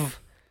 You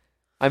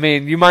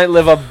might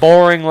live a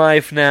boring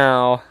life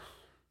now.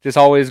 Just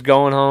always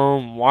going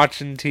home,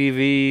 watching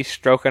TV,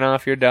 stroking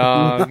off your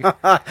dog.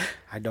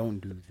 I don't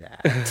do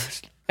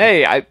that.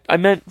 Hey, I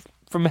meant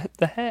from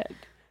the head.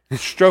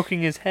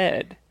 Stroking his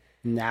head.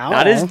 Now?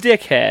 Not his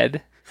dick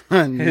head.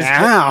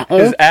 Now?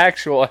 His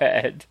actual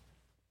head.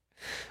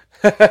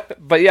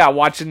 But yeah,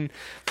 watching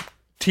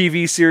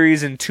TV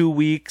series in 2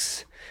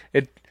 weeks.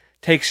 It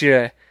takes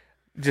you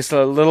just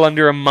a little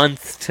under a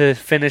month to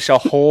finish a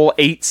whole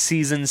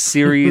 8-season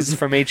series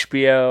from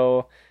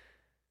HBO.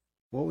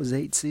 What was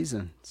 8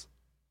 seasons?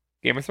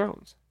 Game of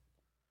Thrones.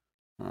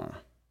 Oh.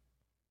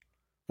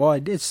 Well, I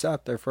did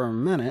stop there for a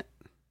minute.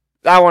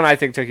 That one I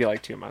think took you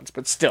 2 months,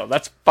 but still,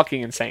 that's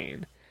fucking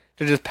insane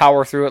to just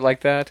power through it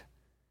like that.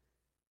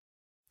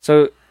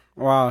 So,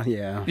 Well,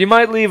 yeah. you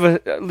might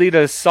lead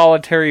a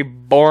solitary,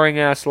 boring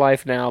ass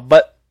life now,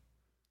 but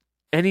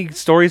any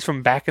stories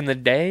from back in the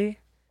day?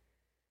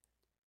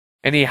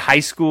 Any high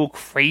school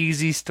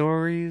crazy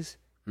stories?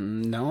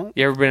 No.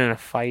 You ever been in a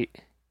fight?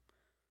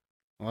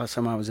 Last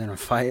time I was in a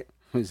fight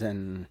was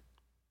in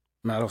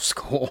middle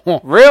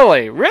school.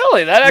 Really?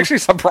 Really? That actually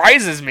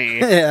surprises me.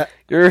 Yeah.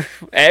 You're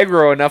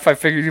aggro enough, I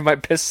figured you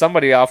might piss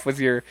somebody off with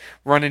your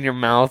running your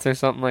mouth or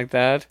something like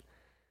that.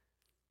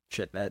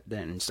 Shit, that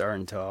didn't start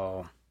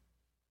until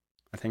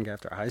I think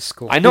after high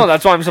school. I know,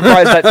 that's why I'm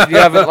surprised that you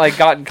haven't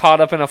gotten caught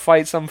up in a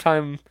fight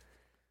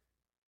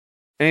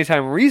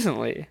anytime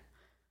recently.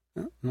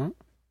 No.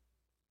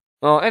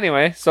 Well,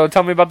 anyway, so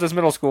tell me about this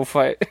middle school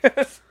fight.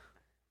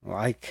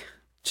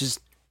 Just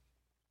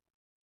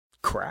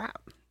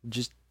crap.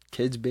 Just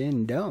kids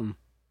being dumb.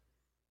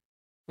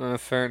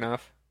 Fair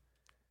enough.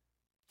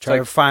 Trying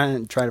to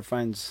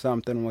find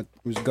something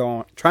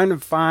trying to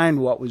find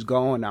what was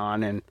going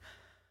on, and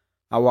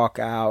I walk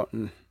out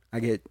and I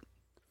get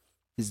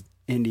this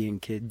Indian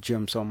kid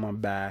jumps on my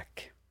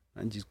back.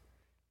 I just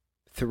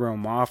throw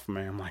him off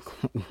me. I'm like,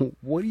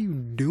 what are you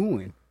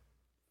doing?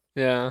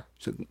 Yeah.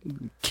 So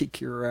kick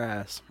your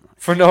ass.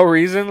 For no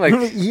reason?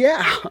 Like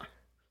yeah.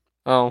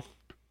 Oh.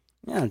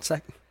 Yeah, it's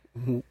like,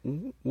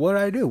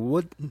 what'd I do?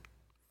 What?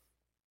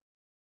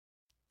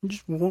 I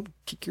just won't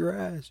kick your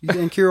ass. You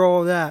think you're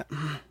all that?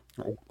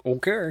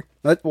 Okay.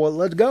 Let's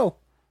go.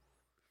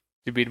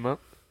 You beat him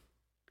up?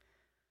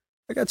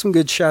 I got some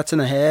good shots in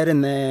the head,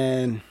 and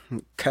then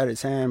cut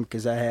his hand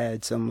because I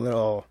had some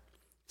little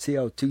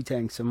CO2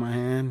 tanks in my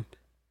hand.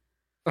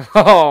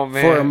 Oh,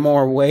 man. For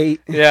more weight.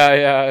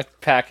 Yeah.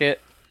 Pack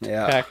it.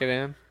 Yeah. Pack it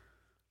in.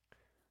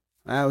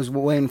 I was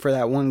waiting for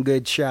that one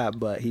good shot,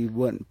 but he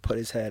wouldn't put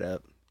his head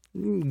up.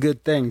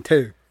 Good thing,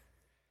 too.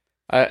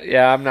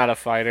 Yeah, I'm not a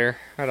fighter.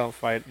 I don't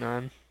fight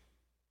none.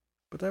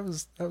 But that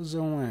was the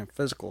only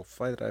physical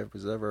fight I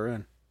was ever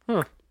in.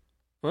 Huh.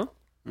 Well,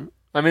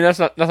 I mean, that's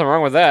nothing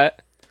wrong with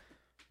that.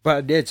 But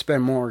I did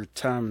spend more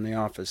time in the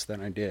office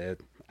than I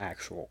did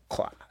actual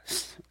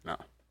class. No.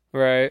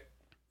 Right.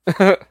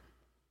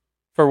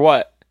 For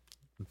what?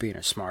 Being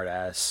a smart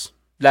ass.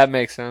 That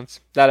makes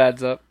sense. That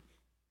adds up.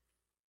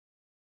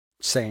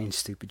 Saying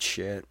stupid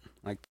shit.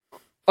 Like,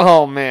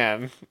 oh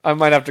man, I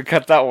might have to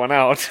cut that one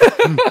out.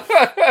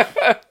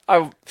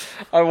 I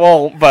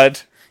won't,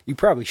 but you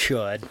probably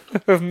should.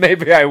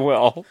 Maybe I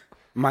will.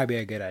 Might be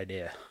a good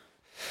idea.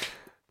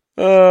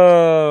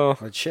 Oh,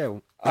 but shit,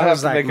 I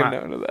have to make a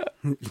note of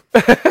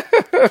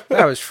that.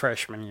 That was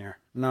freshman year.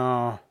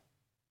 No.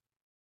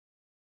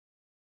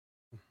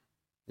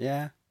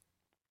 Yeah.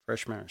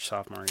 Freshman or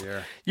sophomore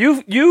year.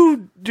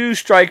 You do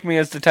strike me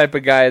as the type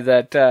of guy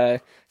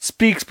that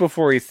speaks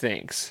before he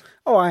thinks.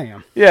 Oh, I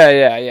am.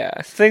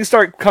 Yeah. Things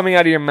start coming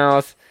out of your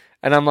mouth,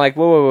 and I'm like,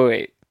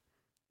 wait.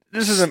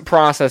 This isn't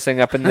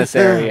processing up in this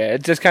area.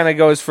 It just kind of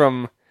goes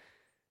from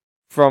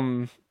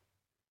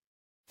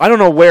I don't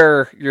know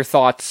where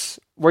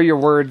your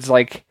words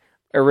like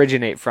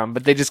originate from,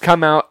 but they just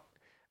come out,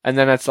 and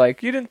then it's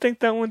like, you didn't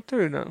think that one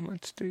through. No,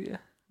 let's do you.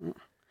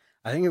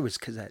 I think it was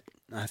because I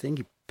think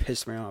you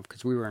pissed me off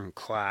because we were in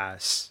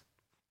class.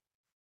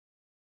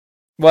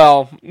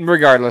 Well,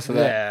 regardless of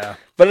that. Yeah.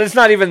 But it's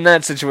not even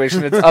that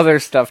situation. It's other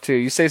stuff, too.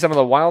 You say some of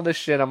the wildest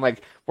shit. I'm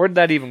like, where'd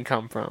that even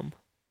come from?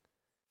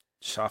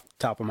 Just off the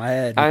top of my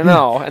head. I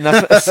know. And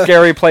that's a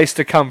scary place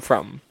to come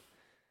from.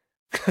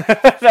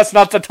 That's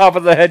not the top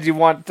of the head you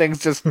want things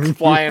just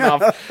flying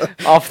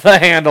off the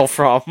handle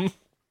from.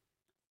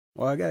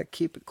 Well, I got to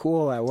keep it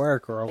cool at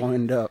work or I'll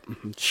end up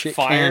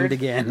fired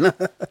again.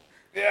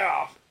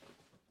 Yeah.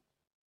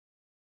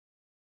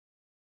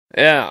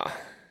 Yeah.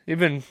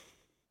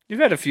 You've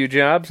had a few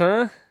jobs,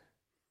 huh?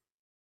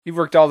 You've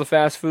worked all the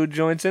fast food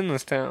joints in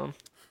this town.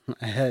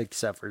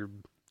 Except for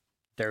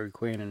Dairy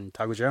Queen and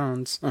Taco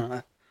John's.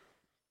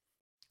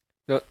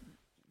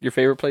 Your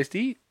favorite place to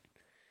eat?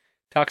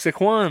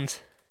 Toxic Ones.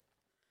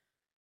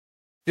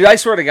 Dude, I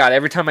swear to God,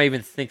 every time I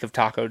even think of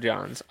Taco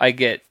John's, I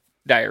get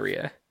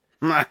diarrhea.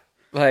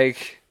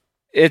 Like,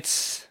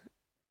 it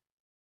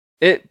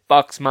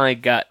bucks my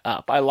gut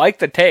up. I like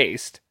the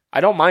taste. I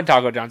don't mind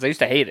Taco John's. I used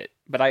to hate it,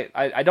 but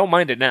I don't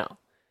mind it now.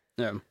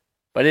 Yeah.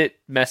 But it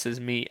messes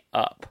me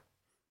up.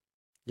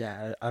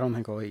 Yeah, I don't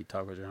think I'll eat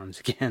Taco John's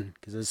again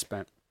because I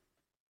spent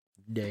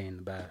a day in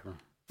the bathroom.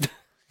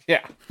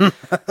 Yeah.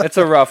 It's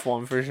a rough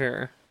one for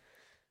sure.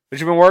 But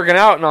you've been working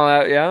out and all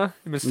that, yeah?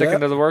 You've been sticking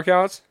to the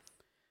workouts?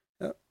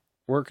 Yep.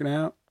 Working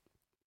out,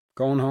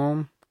 going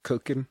home,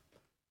 cooking.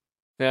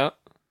 Yeah.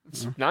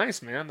 It's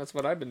nice, man. That's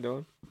what I've been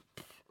doing.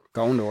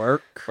 Going to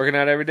work. Working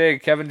out every day.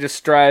 Kevin just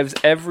strives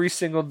every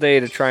single day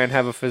to try and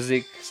have a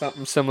physique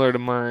something similar to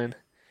mine.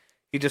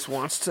 He just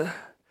wants to.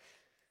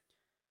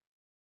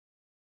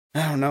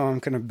 I don't know.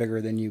 I'm kind of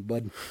bigger than you,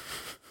 bud.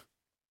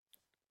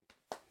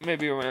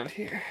 Maybe around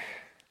here.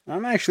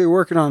 I'm actually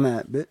working on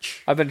that, bitch.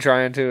 I've been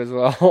trying to as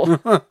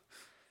well.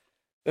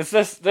 It's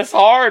this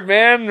hard,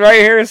 man. Right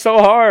here is so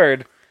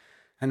hard.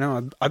 I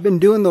know. I've been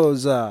doing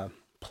those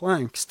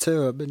planks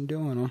too. I've been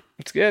doing them.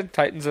 It's good.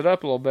 Tightens it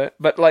up a little bit.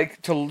 But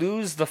like to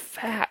lose the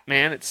fat,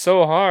 man, it's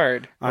so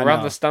hard.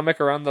 Around the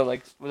stomach, around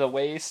the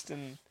waist,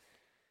 and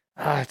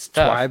it's tough.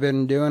 That's why I've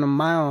been doing a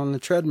mile on the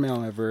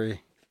treadmill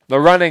every. The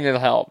running will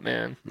help,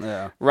 man.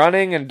 Yeah.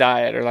 Running and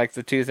diet are like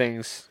the two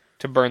things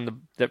to burn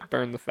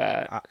the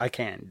fat. I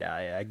can't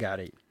diet. I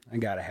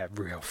gotta have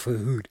real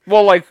food.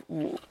 Well, like,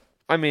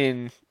 I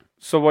mean,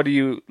 so what do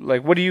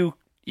you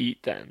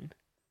eat then?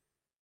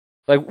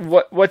 Like,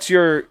 what's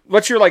your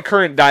like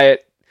current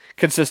diet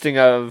consisting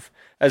of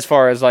as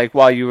far as like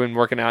while you've been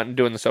working out and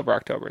doing the Sober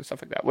October and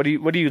stuff like that? What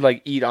do you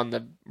like eat on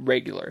the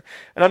regular?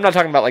 And I'm not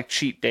talking about like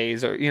cheat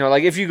days or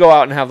like if you go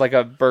out and have like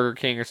a Burger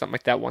King or something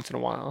like that once in a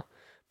while,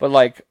 but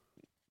like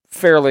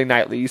fairly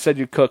nightly. You said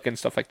you cook and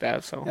stuff like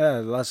that, so yeah.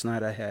 Last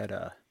night I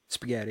had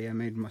spaghetti. I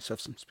made myself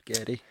some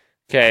spaghetti.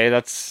 Okay,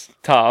 that's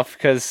tough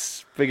because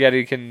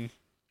spaghetti can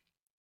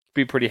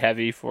be pretty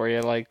heavy for you,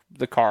 like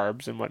the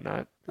carbs and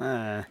whatnot.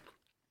 But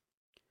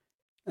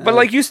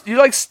like you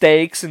like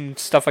steaks and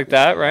stuff like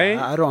that, right?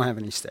 I don't have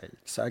any steaks,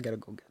 so I gotta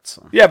go get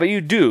some. Yeah, but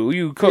you do.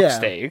 You cook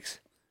steaks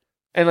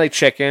and like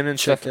chicken and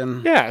stuff.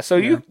 Yeah, so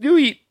you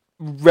eat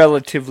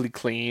relatively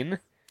clean.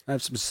 I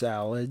have some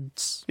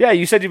salads. Yeah,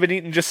 you said you've been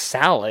eating just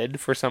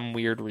salad for some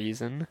weird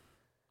reason.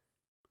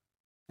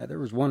 Yeah, there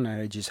was one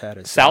night I just had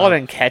a salad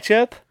and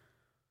ketchup.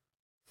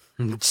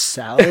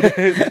 Salad.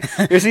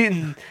 You're just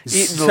eating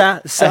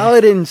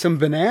salad and some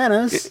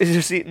bananas. You're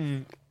just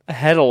eating a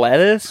head of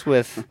lettuce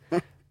with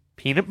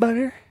peanut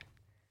butter.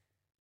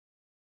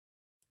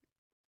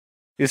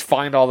 You just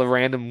find all the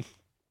random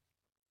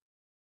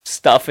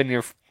stuff in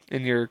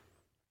your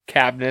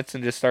cabinets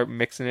and just start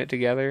mixing it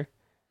together.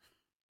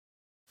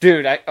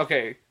 Dude,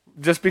 okay,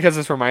 just because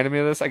this reminded me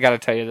of this, I gotta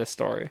tell you this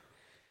story.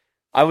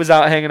 I was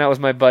out hanging out with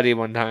my buddy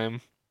one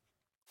time.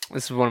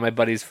 This is one of my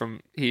buddies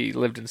he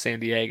lived in San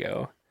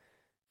Diego.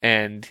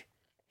 And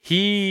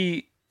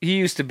he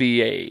used to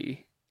be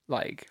a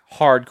like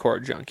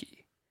hardcore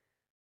junkie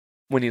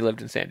when he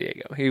lived in San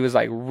Diego. He was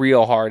like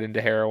real hard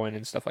into heroin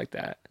and stuff like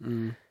that.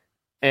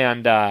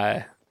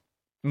 And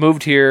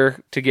moved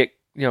here to get,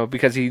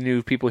 because he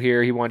knew people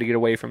here. He wanted to get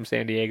away from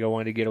San Diego,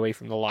 wanted to get away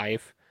from the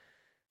life,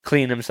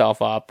 clean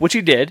himself up, which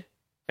he did,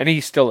 and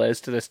he still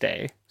is to this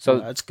day. So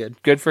that's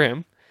good. Good for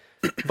him.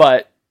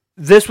 But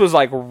this was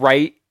like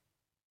right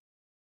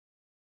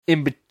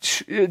in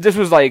between. This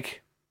was like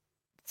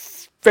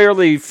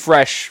fairly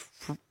fresh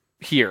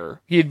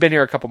here. He had been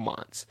here a couple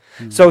months.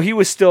 So he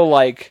was still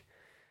like,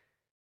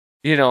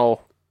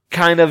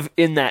 kind of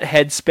in that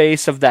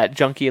headspace of that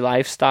junkie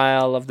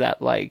lifestyle, of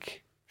that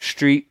like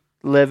street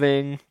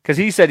living. Because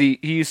he said he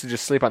used to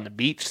just sleep on the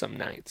beach some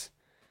nights.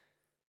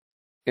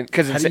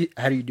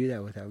 How do you do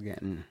that without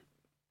getting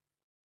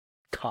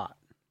caught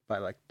by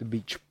like the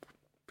beach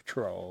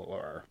patrol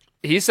or?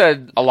 He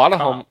said a lot of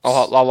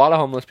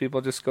homeless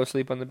people just go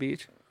sleep on the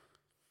beach.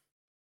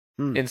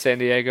 In San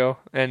Diego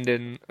and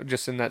in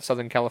that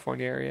Southern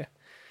California area.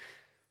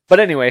 But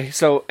anyway,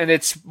 and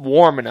it's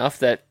warm enough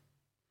that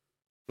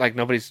like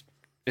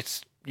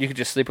you could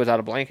just sleep without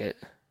a blanket.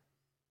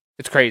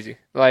 It's crazy.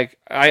 Like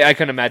I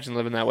couldn't imagine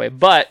living that way.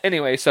 But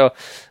anyway, so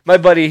my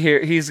buddy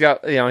here, he's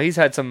got, he's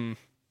had some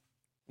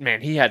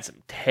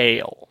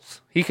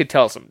tales. He could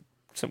tell some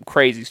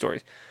crazy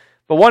stories.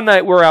 But one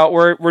night we're out,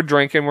 we're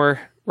drinking, we're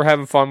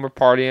having fun, we're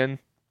partying.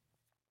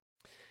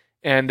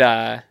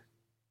 And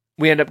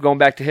we end up going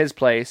back to his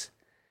place,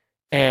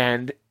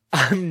 and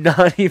I'm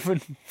not even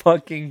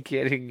fucking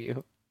kidding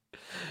you.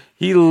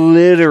 He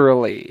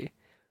literally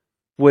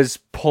was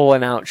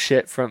pulling out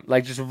shit from,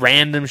 like, just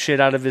random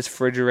shit out of his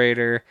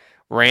refrigerator,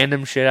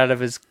 random shit out of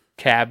his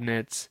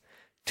cabinets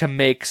to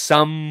make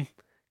some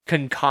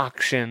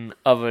concoction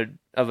of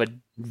a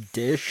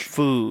dish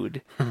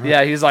food.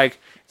 Yeah, he's like,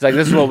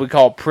 this is what we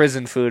call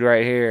prison food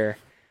right here.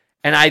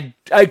 And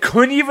I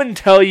couldn't even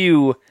tell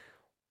you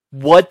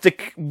what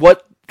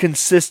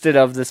consisted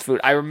of this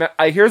food.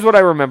 Here's what I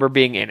remember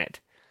being in it.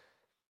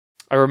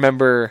 I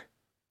remember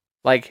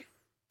like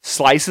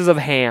slices of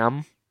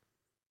ham.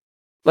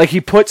 Like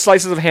he put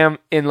slices of ham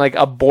in like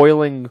a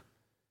boiling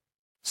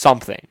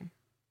something.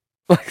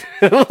 Like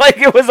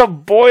it was a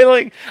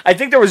boiling. I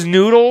think there was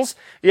noodles.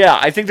 Yeah,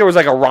 I think there was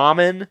like a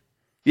ramen.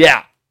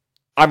 Yeah,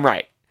 I'm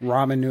right.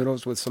 Ramen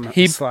noodles with some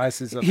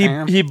slices of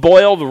ham. He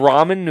boiled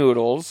ramen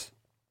noodles,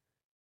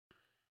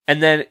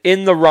 and then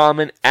in the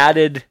ramen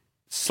added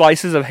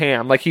slices of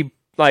ham. Like he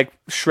like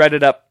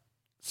shredded up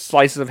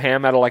slices of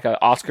ham out of like an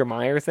Oscar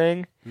Mayer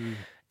thing,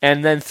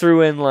 and then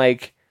threw in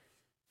like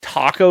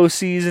taco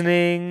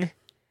seasoning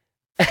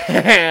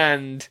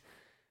and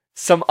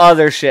some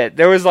other shit.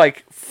 There was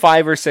like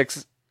 5 or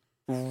 6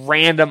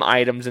 random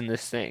items in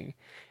this thing,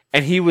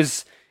 and he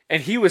was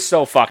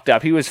so fucked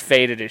up. He was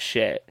faded as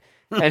shit,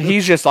 and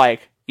he's just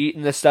like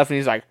eating this stuff, and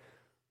he's like,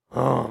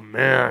 "Oh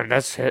man,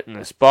 that's hitting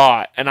the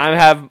spot." And I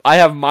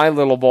have my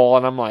little bowl,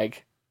 and I'm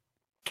like,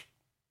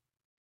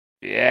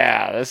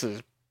 "Yeah, this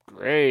is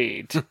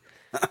great."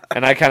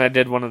 And I kind of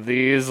did one of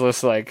these,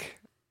 just like,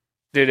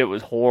 dude, it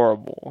was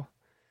horrible.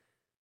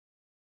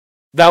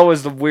 That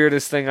was the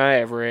weirdest thing I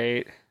ever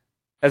ate.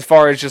 As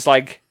far as just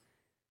like,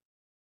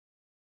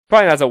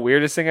 probably not the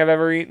weirdest thing I've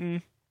ever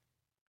eaten.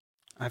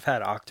 I've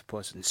had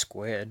octopus and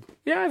squid.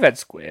 Yeah, I've had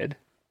squid.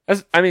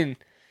 Have you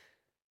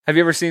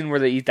ever seen where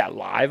they eat that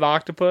live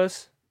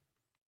octopus?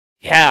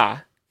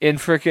 Yeah, in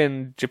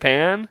frickin'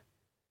 Japan,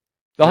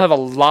 they'll have a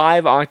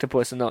live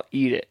octopus and they'll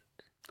eat it.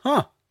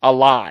 Huh.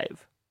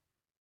 Alive.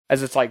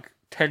 As it's like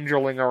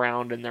tendriling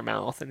around in their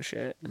mouth and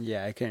shit.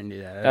 Yeah, I couldn't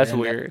do that. That's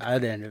weird.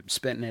 I'd end up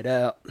spitting it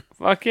out.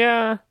 Fuck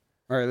yeah.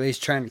 Or at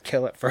least trying to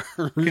kill it first.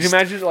 Could you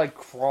imagine it like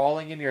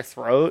crawling in your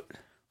throat?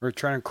 Or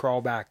trying to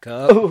crawl back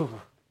up.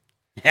 Ooh.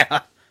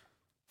 Yeah.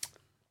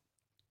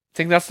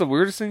 Think that's the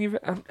weirdest thing you've...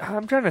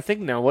 I'm trying to think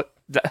now.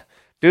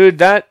 Dude,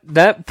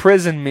 that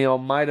prison meal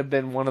might have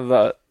been one of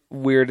the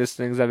weirdest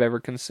things I've ever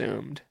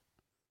consumed.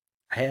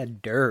 I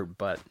had dirt,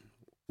 but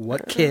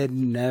What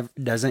kid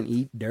doesn't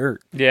eat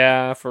dirt?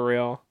 Yeah, for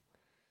real.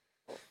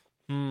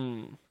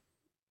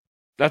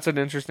 That's an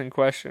interesting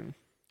question.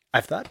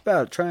 I've thought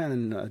about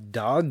trying a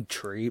dog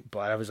treat,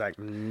 but I was like,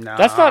 nah.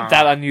 That's not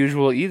that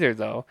unusual either,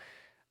 though.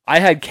 I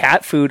had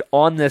cat food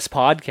on this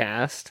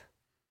podcast.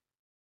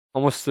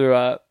 Almost threw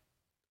up.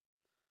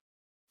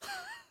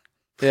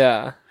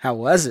 Yeah. How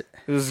was it?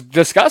 It was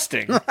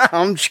disgusting.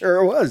 I'm sure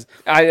it was.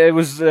 It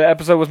was the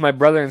episode with my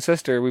brother and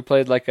sister. We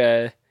played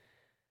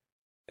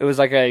it was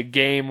like a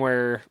game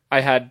where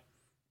I had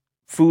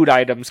food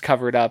items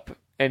covered up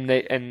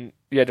and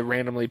you had to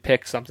randomly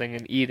pick something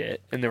and eat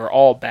it, and they were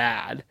all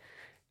bad.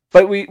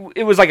 But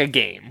it was like a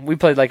game. We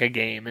played like a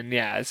game, and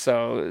yeah,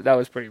 so that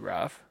was pretty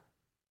rough.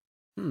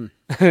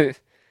 I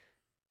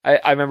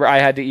remember I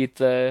had to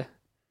eat I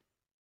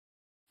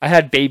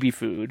had baby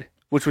food,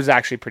 which was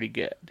actually pretty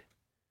good.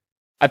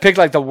 I picked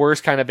like the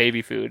worst kind of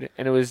baby food,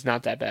 and it was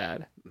not that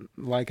bad.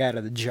 Like out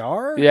of the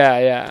jar?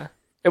 Yeah.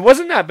 It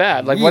wasn't that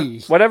bad. Like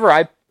whatever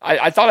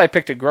I thought I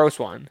picked a gross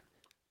one,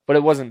 but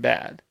it wasn't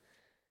bad.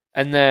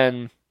 And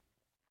then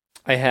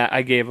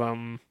I gave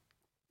them.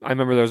 I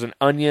remember there was an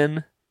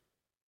onion,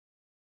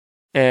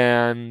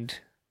 and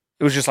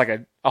it was just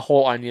like a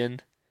whole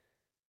onion.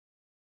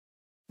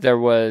 There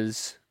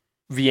was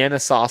Vienna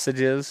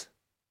sausages,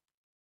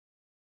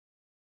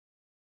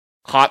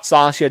 hot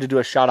sauce. You had to do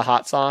a shot of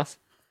hot sauce.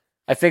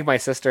 I think my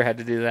sister had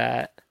to do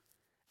that.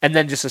 And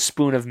then just a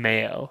spoon of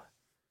mayo.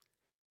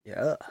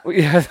 Yeah.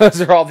 Yeah,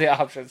 those are all the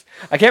options.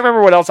 I can't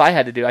remember what else I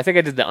had to do. I think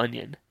I did the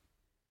onion.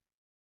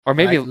 Or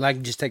maybe...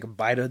 Like just take a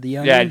bite of the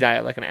onion?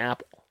 Yeah, like an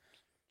apple.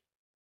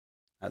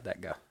 How'd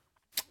that go?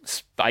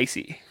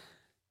 Spicy.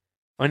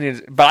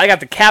 Onions. But I got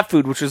the cat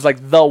food, which was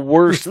like the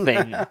worst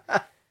thing.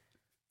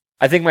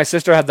 I think my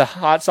sister had the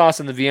hot sauce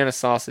and the Vienna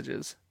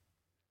sausages.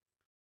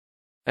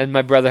 And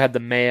my brother had the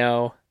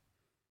mayo.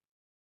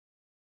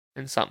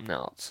 And something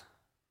else.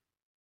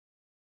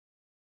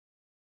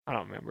 I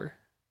don't remember.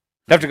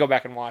 I have to go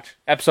back and watch.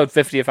 Episode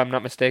 50, if I'm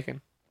not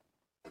mistaken.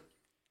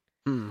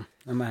 I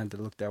might have to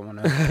look that one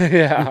up.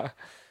 Yeah.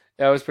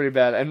 That was pretty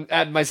bad.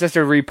 And my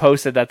sister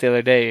reposted that the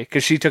other day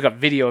because she took a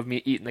video of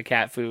me eating the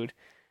cat food.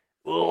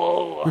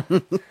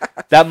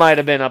 That might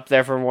have been up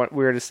there for what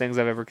weirdest things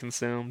I've ever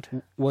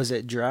consumed. Was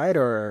it dried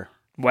or...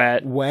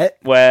 Wet.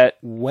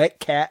 Wet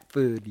cat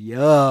food.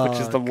 Yuck. Which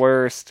is the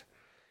worst.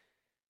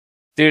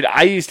 Dude,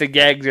 I used to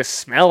gag just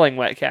smelling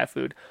wet cat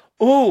food.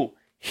 Ooh,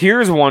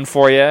 here's one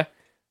for you.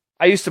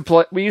 We used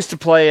to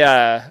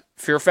play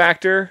Fear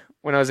Factor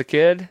when I was a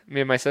kid,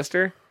 me and my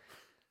sister.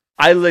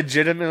 I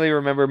legitimately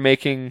remember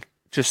making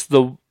just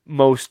the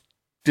most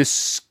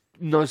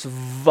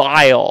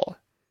vile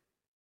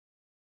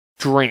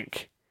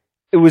drink.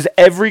 It was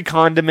every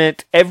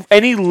condiment,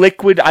 any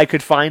liquid I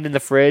could find in the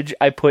fridge,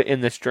 I put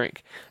in this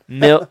drink.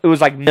 It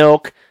was like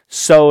milk,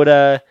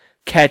 soda,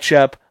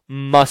 ketchup,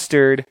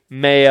 mustard,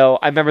 mayo.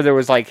 I remember there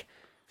was like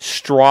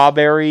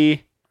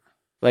strawberry,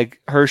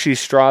 like Hershey's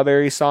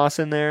strawberry sauce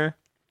in there.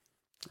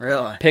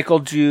 Really?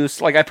 Pickle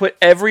juice. Like I put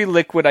every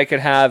liquid I could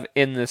have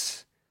in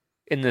this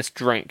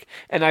drink.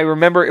 And I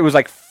remember it was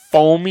like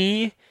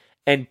foamy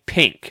and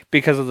pink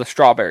because of the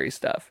strawberry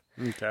stuff.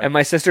 Okay. And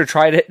my sister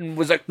tried it and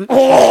was like,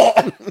 oh!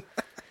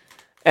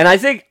 And I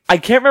can't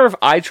remember if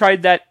I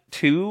tried that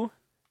too.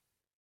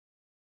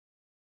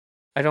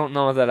 I don't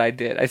know that I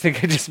did. I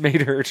think I just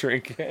made her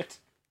drink it.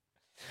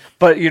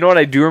 But you know what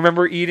I do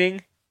remember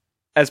eating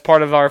as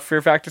part of our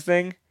Fear Factor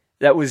thing?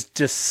 That was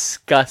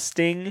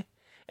disgusting.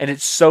 And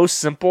it's so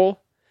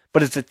simple,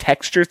 but it's a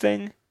texture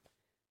thing.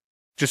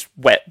 Just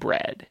wet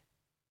bread.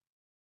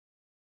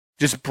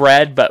 Just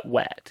bread, but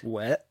wet.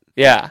 Wet?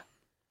 Yeah.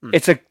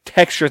 It's a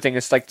texture thing.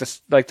 It's like the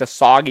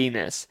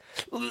sogginess.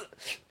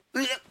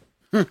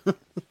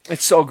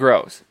 It's so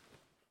gross.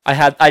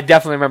 I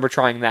definitely remember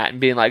trying that and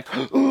being like,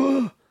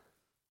 ugh.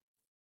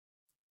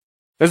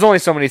 There's only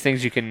so many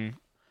things you can...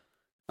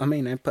 I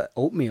mean, I put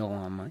oatmeal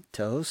on my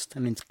toast. I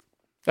mean,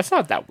 that's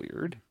not that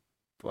weird.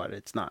 But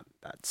it's not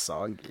that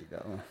soggy,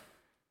 though.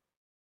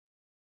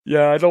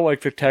 Yeah, I don't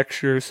like the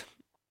textures.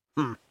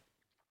 I'm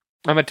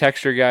a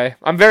texture guy.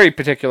 I'm very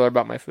particular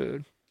about my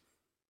food.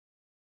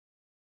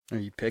 Are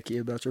you picky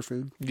about your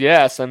food?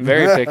 Yes, I'm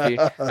very picky.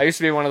 I used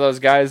to be one of those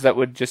guys that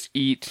would just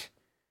eat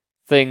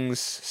things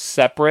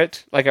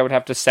separate. Like I would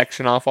have to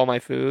section off all my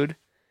food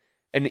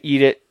and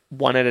eat it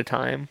one at a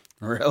time.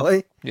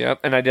 Really?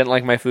 Yep, and I didn't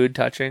like my food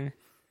touching.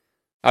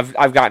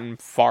 I've gotten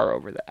far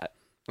over that.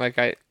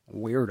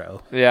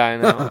 Weirdo. Yeah, I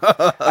know.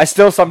 I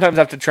still sometimes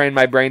have to train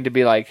my brain to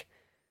be like,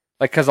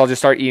 because I'll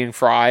just start eating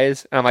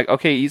fries, and I'm like,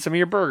 okay, eat some of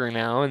your burger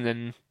now, and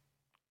then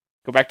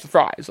go back to the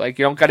fries. Like,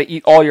 you don't got to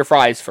eat all your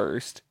fries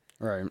first.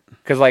 Right.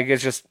 Because,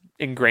 it's just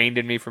ingrained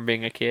in me from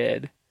being a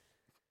kid.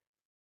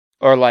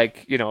 Or,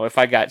 if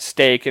I got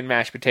steak and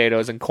mashed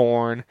potatoes and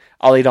corn,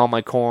 I'll eat all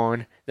my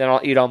corn, then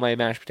I'll eat all my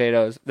mashed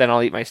potatoes, then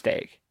I'll eat my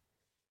steak.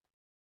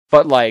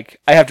 But, I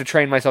have to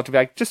train myself to be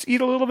like, just eat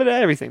a little bit of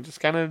everything.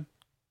 Just kind of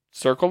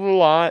circle a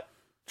lot,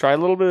 try a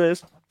little bit of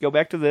this, go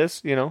back to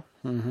this,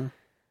 Mm-hmm.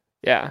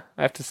 Yeah,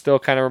 I have to still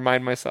kind of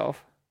remind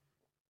myself.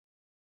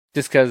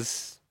 Just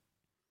because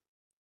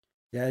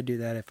Yeah, I do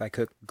that if I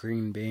cook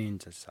green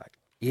beans. It's like,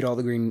 eat all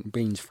the green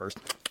beans first.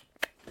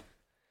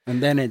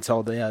 And then it's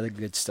all the other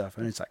good stuff.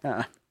 And it's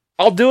like,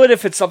 I'll do it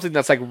if it's something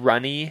that's like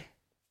runny,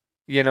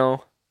 you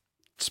know.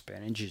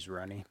 spinach is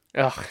runny.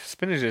 Ugh,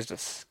 spinach is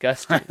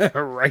disgusting.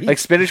 Right? Like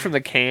spinach from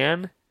the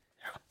can.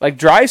 Like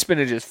dry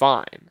spinach is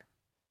fine.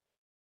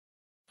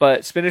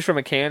 But spinach from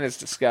a can is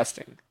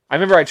disgusting. I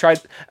remember I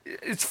tried.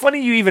 It's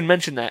funny you even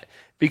mentioned that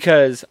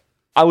because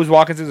I was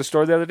walking through the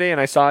store the other day and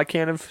I saw a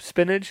can of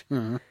spinach.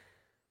 Mm-hmm.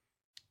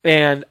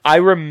 And I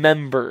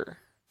remember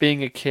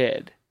being a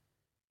kid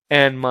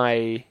and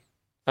my,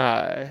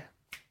 I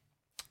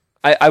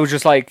was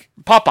just like,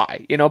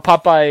 Popeye,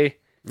 Popeye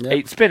Yep.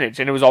 ate spinach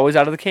and it was always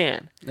out of the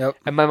can. Yep.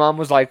 And my mom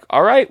was like,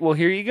 all right, well,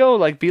 here you go.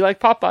 Like, be like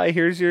Popeye.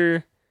 Here's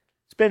your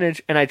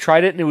spinach. And I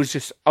tried it and it was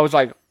just, I was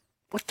like,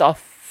 what the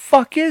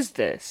fuck is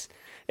this?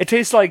 It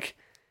tastes like,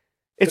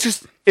 it's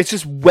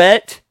just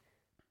wet,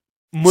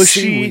 mushy.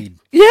 Seaweed.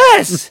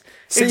 Yes!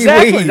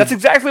 Exactly. Seaweed. That's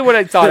exactly what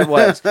I thought it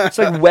was. It's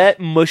like wet,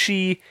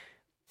 mushy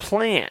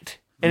plant.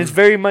 And it's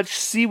very much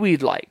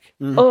seaweed-like.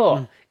 Mm-hmm.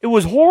 Oh, it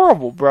was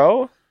horrible,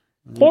 bro.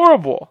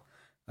 Horrible.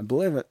 I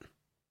believe it.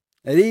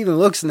 It even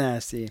looks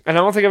nasty. And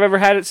I don't think I've ever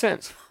had it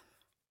since.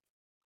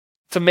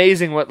 It's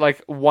amazing what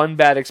like one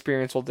bad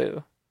experience will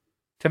do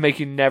to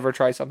make you never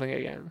try something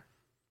again.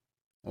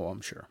 Oh,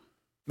 I'm sure.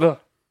 Ugh.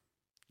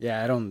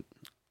 Yeah,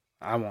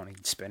 I won't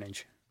eat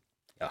spinach.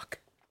 Yuck.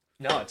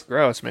 No, it's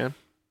gross, man.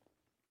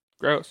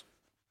 Gross.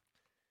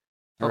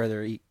 I'd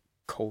rather eat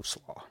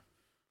coleslaw.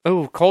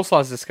 Oh,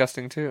 coleslaw is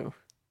disgusting too.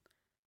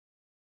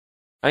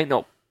 I ain't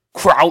no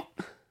kraut.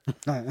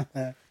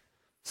 I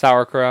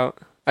Sauerkraut.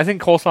 I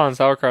think coleslaw and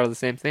sauerkraut are the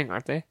same thing,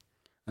 aren't they?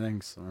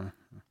 think so.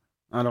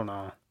 I don't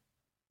know.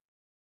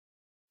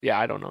 Yeah,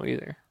 I don't know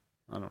either.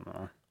 I don't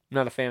know. I'm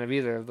not a fan of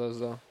either of those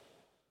though.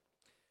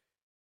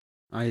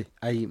 I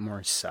eat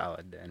more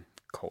salad than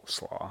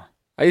coleslaw.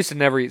 I used to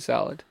never eat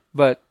salad,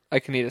 but I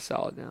can eat a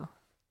salad now.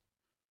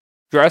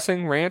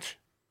 Dressing, ranch?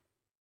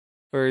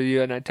 Or are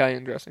you an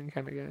Italian dressing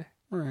kind of guy?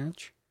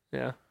 Ranch.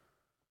 Yeah.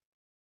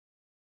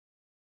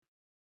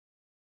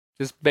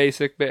 Just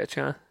basic bitch,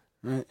 huh?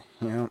 Right.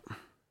 Yeah.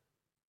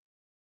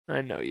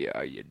 I know you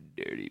are, you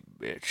dirty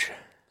bitch.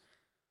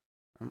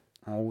 I'm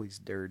always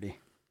dirty.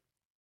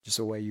 Just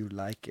the way you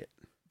like it.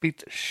 Beat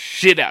the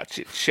shit out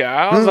you,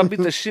 Charles. I'll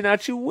beat the shit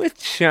out you with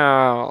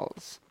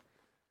Charles.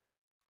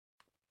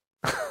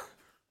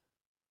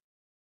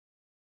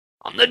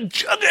 I'm the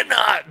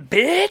Juggernaut,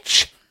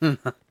 bitch.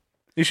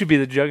 You should be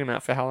the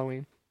Juggernaut for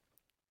Halloween.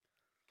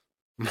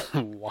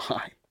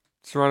 Why?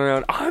 Just running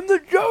around, I'm the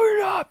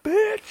Juggernaut,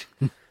 bitch.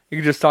 You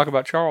can just talk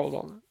about Charles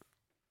all night.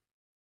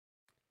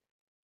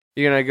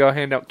 You gonna go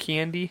hand out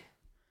candy?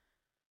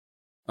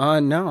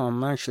 No, I'm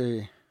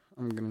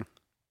gonna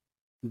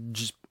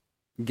just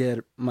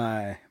get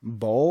my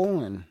bowl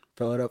and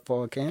fill it up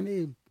full of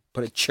candy,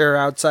 put a chair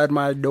outside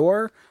my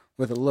door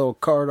with a little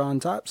card on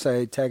top,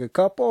 say take a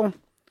couple,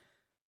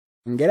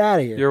 and get out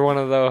of here. You're one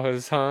of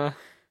those, huh?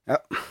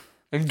 Yep.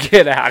 And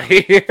get out of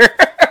here.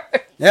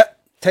 Yep.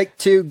 Take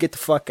two, get the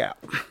fuck out.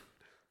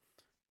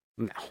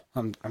 No,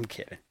 I'm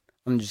kidding.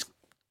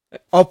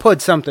 I'll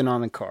put something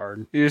on the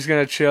card. You're just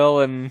gonna chill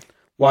and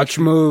Watch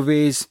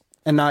movies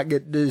and not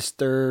get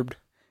disturbed.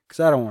 Because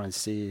I don't want to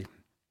see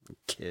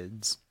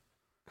kids.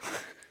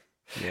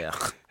 Yeah.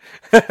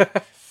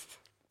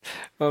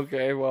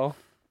 Okay, well,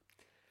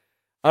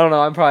 I don't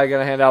know. I'm probably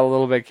gonna hand out a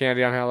little bit of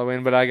candy on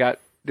Halloween, but I got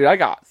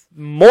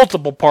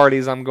multiple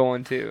parties I'm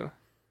going to.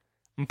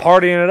 I'm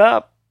partying it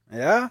up.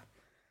 Yeah?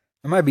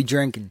 I might be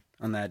drinking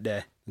on that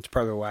day. That's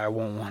probably why I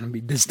won't want to be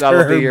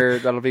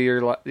disturbed. That'll be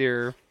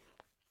your.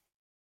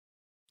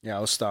 Yeah,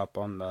 I'll stop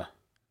on the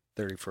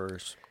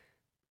 31st.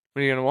 What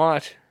are you gonna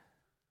watch?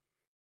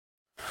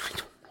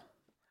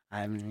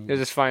 I mean, You'll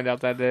just find out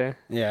that day.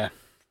 yeah.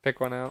 Pick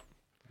one out.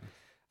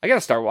 I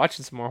gotta start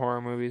watching some more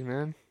horror movies,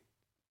 man.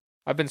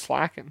 I've been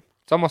slacking.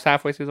 It's almost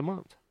halfway through the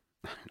month.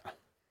 I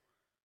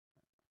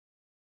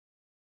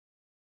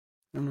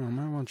don't know. I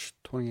might watch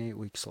 28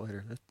 Weeks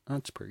Later.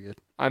 That's pretty good.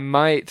 I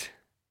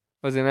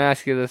was gonna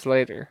ask you this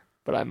later,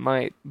 but I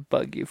might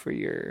bug you for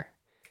your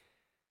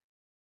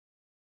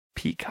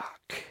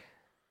Peacock.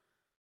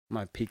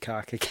 My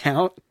Peacock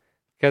account.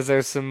 Because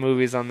there's some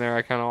movies on there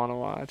I kind of want to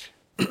watch.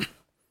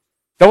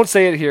 Don't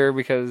say it here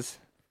because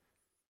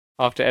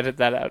I'll have to edit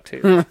that out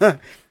too.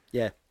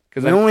 Yeah.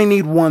 Because We only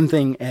need one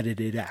thing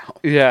edited out.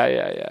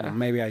 Yeah.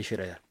 Maybe I should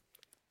have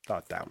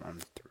thought that one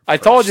through. I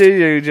first. told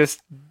you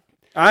just.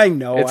 I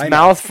know. It's I know.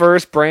 mouth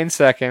first, brain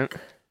second.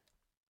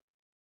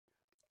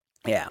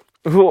 Yeah.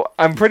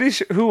 I'm pretty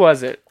sure. Who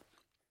was it?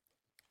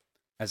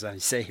 As I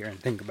sit here and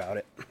think about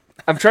it.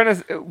 I'm trying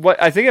to.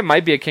 I think it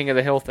might be a King of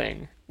the Hill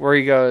thing where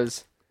he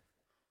goes.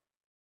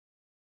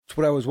 That's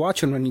what I was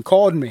watching when you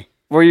called me.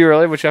 Were you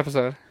really? Which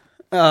episode?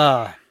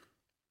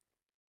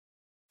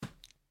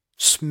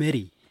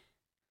 Smitty.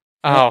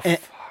 Oh, and,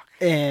 fuck.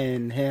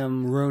 And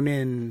him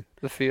ruining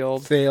The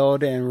field.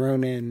 field and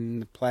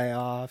ruining the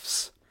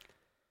playoffs.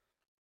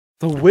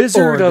 The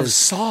Wizard Or of the-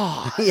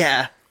 Saw.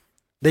 Yeah.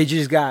 They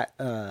just got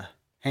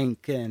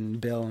Hank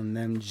and Bill and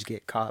them just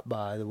get caught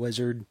by the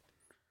wizard.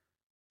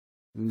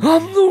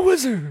 I'm the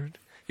wizard.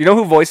 You know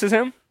who voices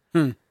him?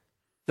 Hmm.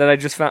 That I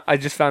just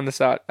found this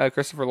out.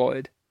 Christopher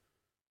Lloyd.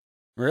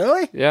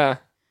 Really? Yeah,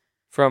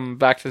 from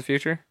Back to the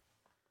Future.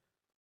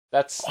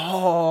 That's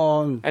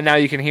Oh, and now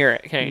you can hear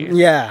it, can't you?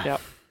 yeah.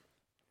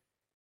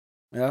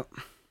 Yep.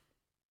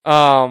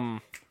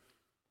 Yep.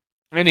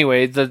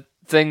 Anyway, the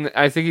thing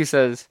I think he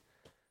says.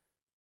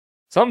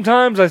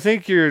 Sometimes I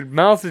think your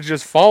mouth is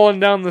just falling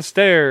down the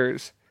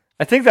stairs.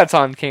 I think that's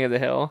on King of the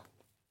Hill.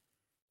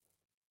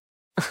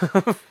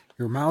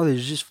 Your mouth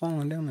is just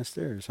falling down the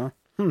stairs, huh?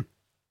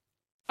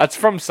 That's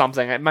from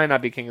something. It might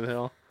not be King of the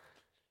Hill.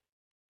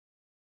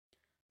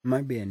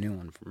 Might be a new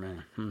one for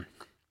me.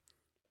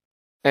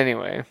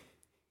 Anyway.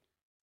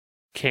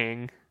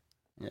 King.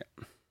 Yeah.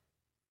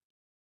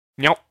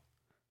 Nope.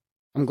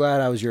 I'm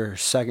glad I was your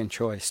second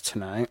choice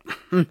tonight.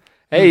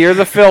 Hey, you're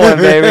the fill-in,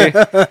 baby.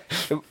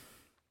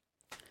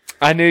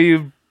 I knew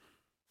you'd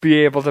be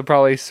able to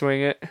probably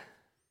swing it.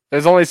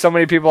 There's only so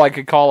many people I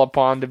could call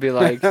upon to be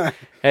like,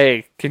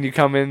 hey, can you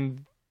come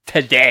in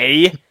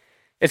today?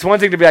 It's one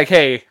thing to be like,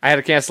 hey, I had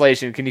a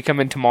cancellation. Can you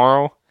come in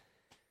tomorrow?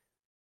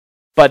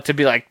 But to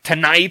be like,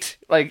 tonight?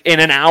 Like,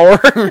 in an hour?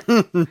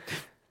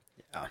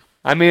 Yeah.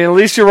 I mean, at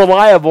least you're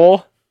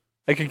reliable.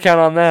 I can count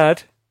on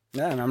that.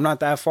 Yeah, and I'm not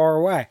that far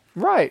away.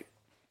 Right.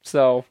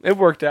 So, it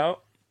worked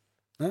out.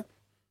 Huh?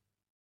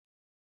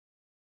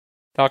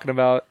 Talking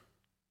about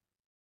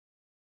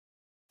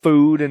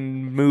food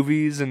and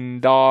movies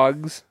and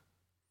dogs.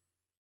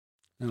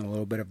 And a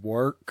little bit of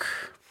work.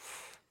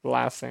 The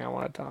last thing I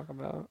want to talk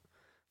about.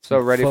 So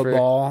ready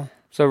football.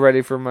 So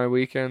ready for my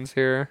weekends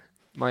here.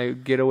 My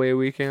getaway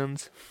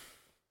weekends.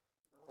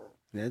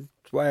 That's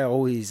why I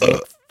always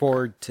look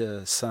forward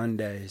to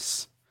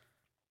Sundays.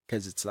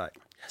 Because it's like,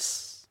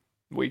 yes.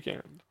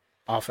 Weekend.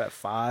 Off at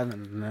 5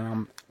 and then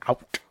I'm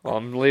out. Well,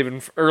 I'm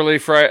leaving early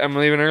Friday. I'm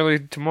leaving early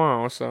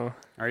tomorrow, so.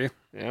 Are you?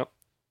 Yep.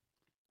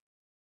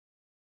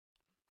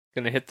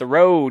 Gonna hit the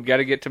road.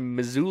 Gotta get to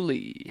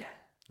Missouli.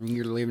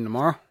 You're leaving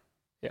tomorrow?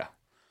 Yeah.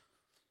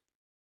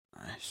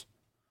 Nice.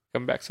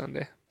 Come back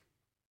Sunday.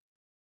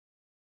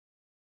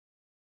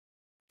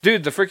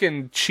 Dude, the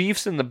freaking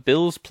Chiefs and the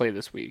Bills play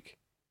this week.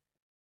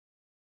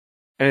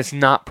 And it's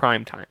not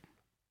prime time.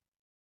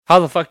 How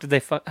the fuck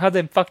did how'd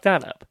they fuck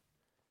that up?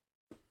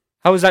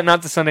 How is that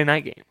not the Sunday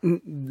night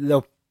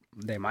game?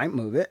 They might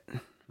move it.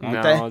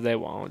 No, they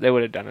won't. They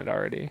would have done it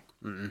already.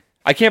 Mm-mm.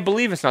 I can't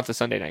believe it's not the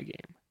Sunday night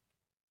game.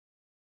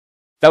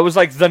 That was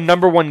like the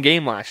number one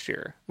game last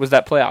year, was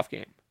that playoff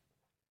game.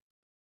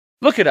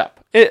 Look it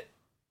up.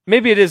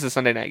 Maybe it is a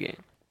Sunday night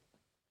game.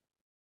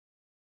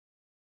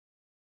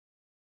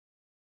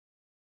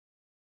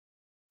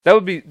 That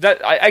would be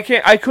that I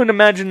couldn't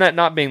imagine that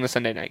not being the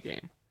Sunday night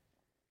game.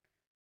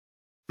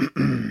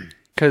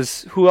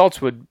 Cuz who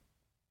else would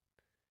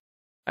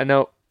I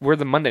know we're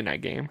the Monday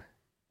night game.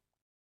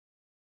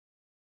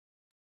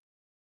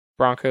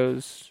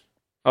 Broncos.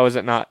 Oh, is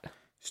it not?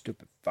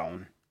 Stupid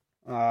phone.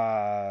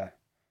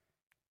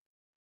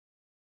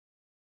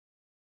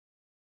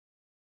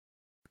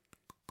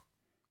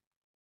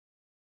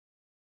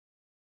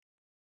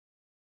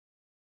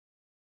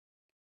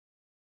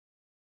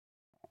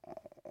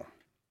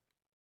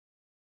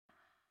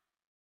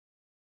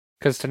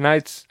 Because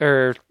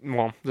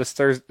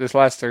this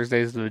last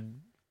Thursday is the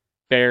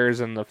Bears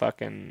and the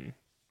fucking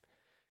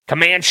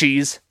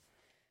Comanches.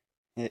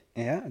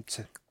 Yeah, it's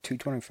a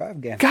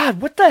 2:25 game.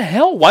 God, what the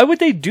hell? Why would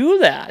they do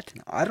that?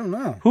 I don't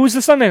know. Who's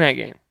the Sunday night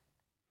game?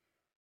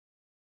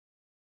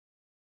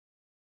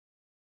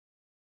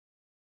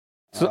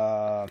 So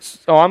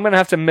I'm going to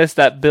have to miss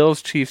that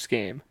Bills-Chiefs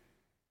game.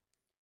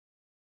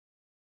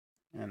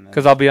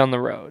 Because I'll be on the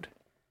road.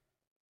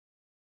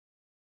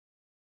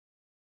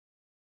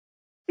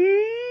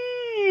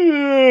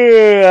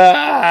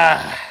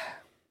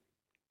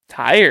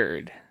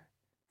 Tired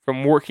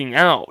from working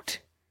out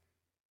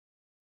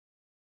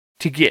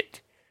to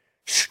get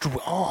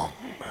strong.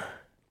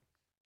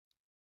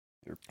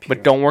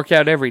 But don't work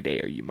out every day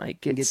or you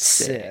might get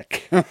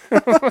sick.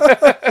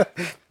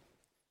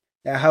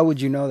 Yeah, how would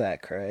you know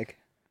that, Craig?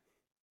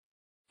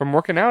 From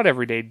working out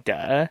every day,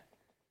 duh.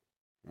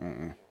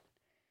 Mm-mm.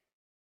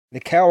 The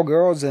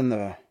Cowgirls and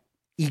the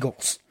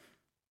Eagles.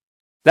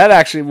 That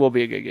actually will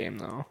be a good game,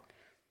 though.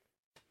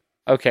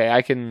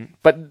 Okay,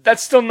 but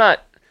that's still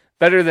not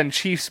better than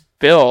Chiefs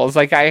Bills.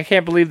 Like, I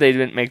can't believe they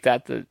didn't make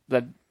that the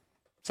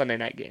Sunday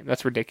night game.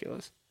 That's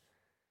ridiculous.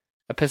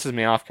 That pisses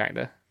me off, kind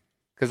of.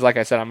 Because, like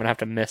I said, I'm going to have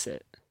to miss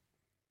it.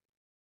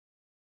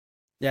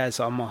 Yeah,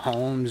 so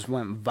Mahomes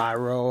went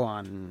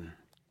viral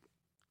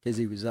because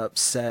he was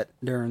upset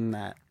during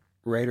that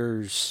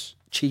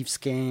Raiders-Chiefs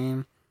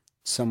game.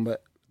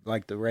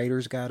 Like the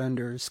Raiders got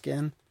under his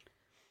skin.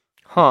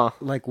 Huh.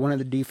 Like one of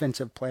the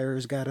defensive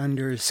players got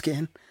under his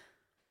skin.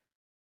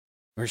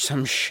 Or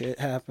some shit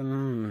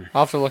happened.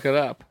 I'll have to look it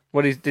up.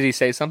 Did he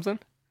say something?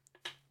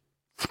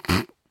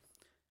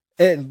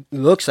 It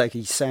looks like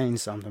he's saying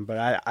something, but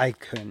I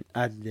didn't.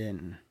 I'll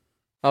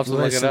have to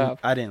look it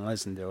up. I didn't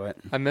listen to it.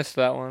 I missed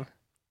that one.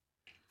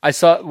 You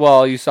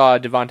saw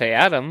Devontae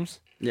Adams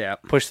Yeah.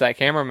 push that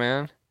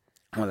cameraman.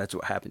 Well, that's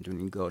what happens when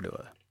you go to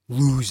a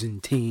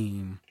losing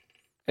team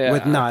Yeah.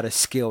 with not a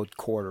skilled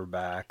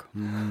quarterback.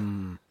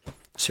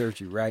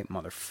 Serves you right,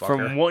 motherfucker.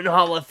 From one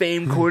Hall of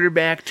Fame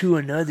quarterback to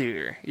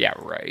another. Yeah,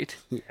 right.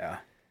 Yeah.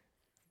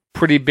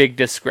 Pretty big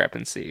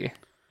discrepancy.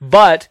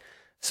 But,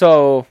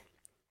 so,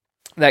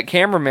 that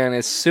cameraman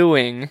is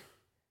suing,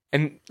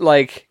 and,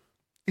 like,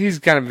 he's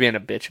kind of being a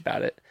bitch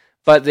about it.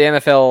 But the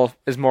NFL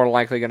is more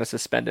likely going to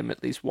suspend him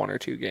at least 1 or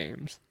 2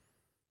 games.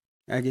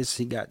 I guess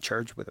he got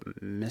charged with a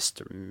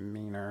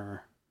misdemeanor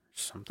or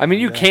something. I mean,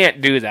 you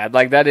can't do that.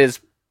 Like, that is...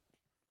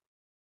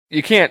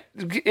 You can't...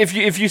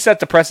 If you set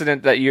the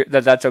precedent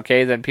that's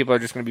okay, then people are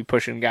just going to be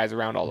pushing guys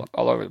around all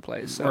over the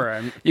place. So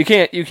Right. you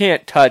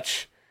can't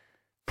touch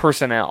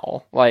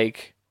personnel,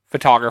 like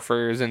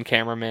photographers and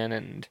cameramen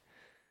and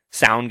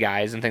sound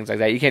guys and things like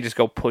that. You can't just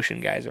go pushing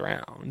guys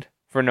around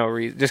for no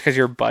reason, just because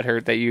you're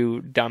butthurt that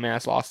you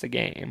dumbass lost a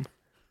game.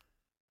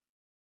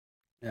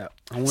 Yeah.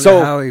 I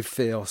wonder how he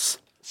feels.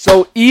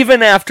 So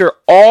even after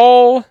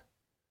all...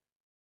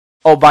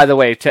 Oh, by the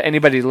way, to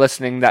anybody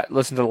listening that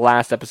listened to the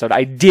last episode,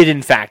 I did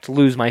in fact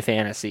lose my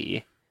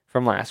fantasy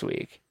from last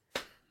week.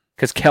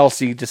 Because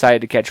Kelsey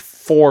decided to catch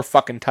 4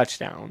 fucking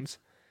touchdowns.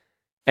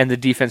 And the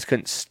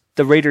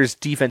Raiders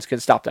defense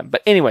couldn't stop them.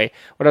 But anyway,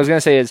 what I was going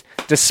to say is,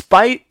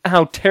 despite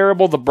how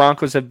terrible the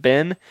Broncos have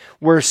been,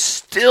 we're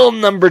still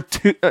number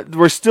 3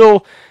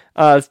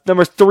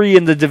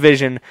 in the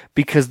division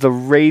because the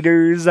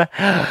Raiders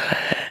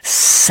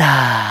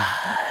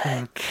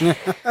suck.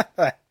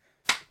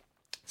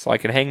 So I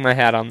can hang my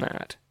hat on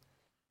that.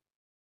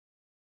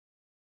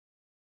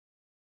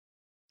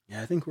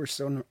 Yeah, I think we're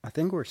still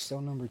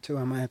number 2.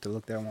 I might have to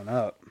look that one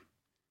up.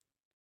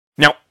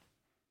 No.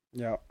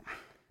 Yeah.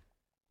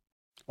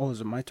 Oh,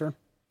 is it my turn?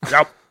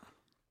 Yep.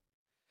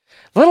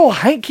 Little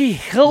Hanky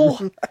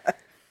Hill.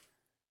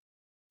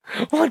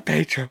 What,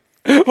 Pedro?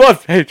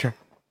 What, Pedro?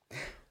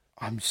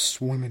 I'm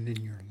swimming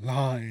in your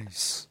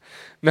lies.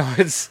 No,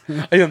 it's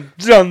I am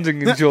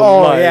drowning in your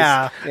lies.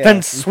 Yeah.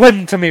 Then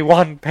swim to me,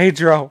 Juan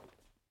Pedro.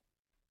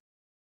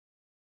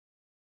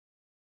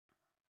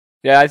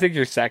 Yeah, I think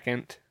you're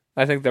second.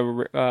 I think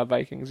the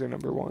Vikings are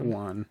number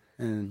 1.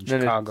 And Then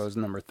Chicago's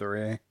number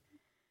 3.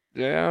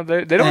 Yeah,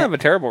 they don't have a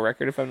terrible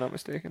record, if I'm not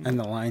mistaken. And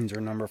the Lions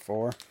are number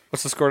 4.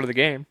 What's the score to the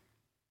game?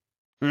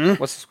 Hmm?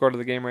 What's the score to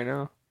the game right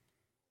now?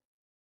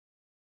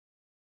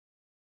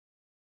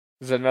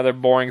 Is it another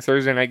boring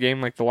Thursday night game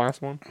like the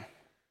last one?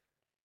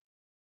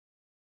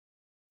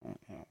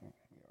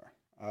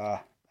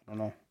 I don't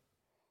know.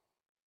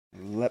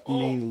 Let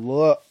me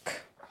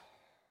look.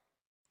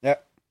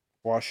 Yep.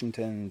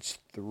 Washington's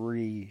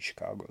 3,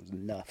 Chicago's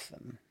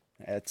nothing.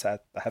 It's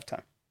at the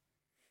halftime.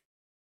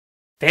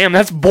 Damn,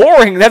 that's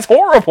boring. That's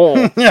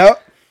horrible.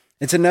 Yep.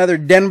 It's another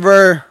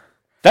Denver.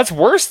 That's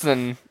worse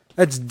than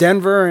That's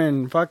Denver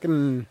and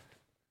fucking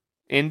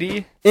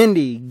Indy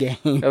game.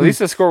 At least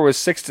the score was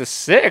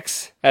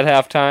 6-6 at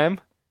halftime.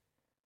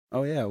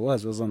 Oh yeah, it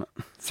was, wasn't it?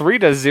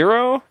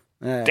 3-0.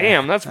 Yeah,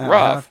 Damn, that's at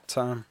rough.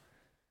 Halftime.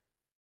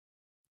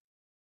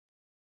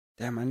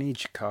 Damn, I need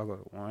Chicago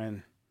to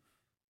win.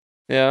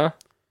 Yeah.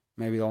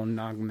 Maybe they'll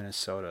knock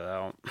Minnesota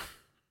out.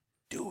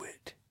 Do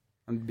it.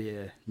 That'd be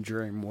a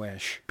dream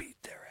wish.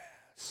 Beat their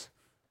ass.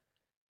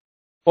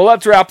 Well,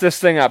 let's wrap this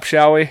thing up,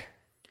 shall we?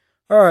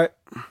 All right.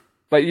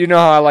 But you know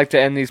how I like to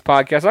end these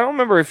podcasts. I don't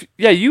remember if...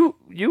 Yeah, you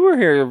were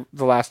here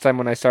the last time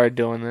when I started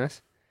doing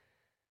this.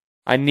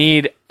 I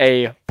need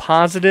a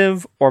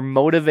positive or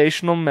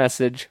motivational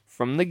message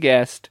from the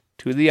guest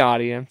to the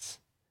audience.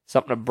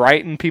 Something to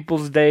brighten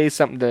people's day.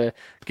 Something to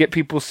get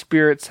people's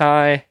spirits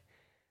high.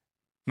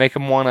 Make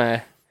them want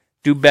to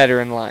do better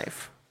in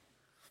life.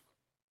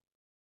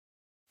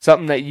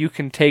 Something that you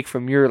can take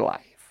from your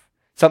life.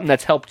 Something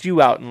that's helped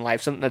you out in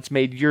life. Something that's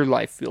made your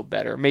life feel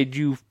better. Made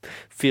you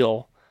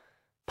feel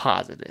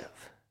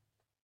positive.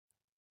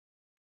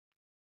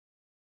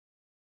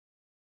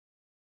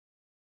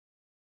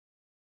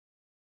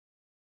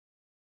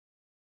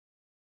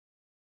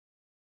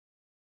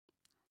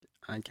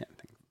 I can't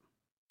think of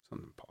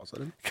something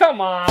positive. Come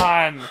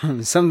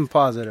on! Something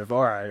positive.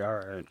 All right.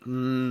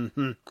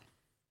 Mm-hmm.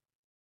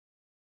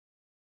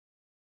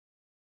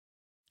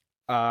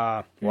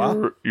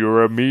 Well,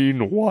 You're a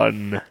mean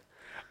one.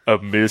 A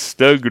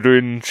Mr.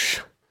 Grinch.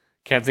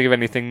 Can't think of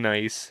anything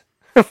nice.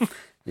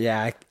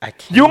 yeah, I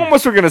can't. You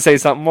almost were going to say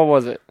something. What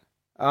was it?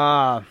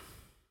 Fuck,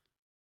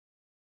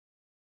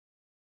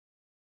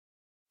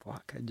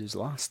 I just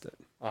lost it.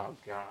 Oh,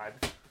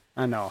 God.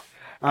 I know.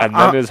 And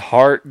then his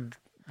heart...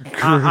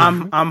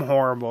 I'm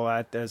horrible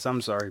at this.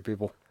 I'm sorry,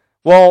 people.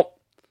 Well,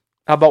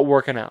 how about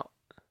working out?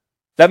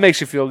 That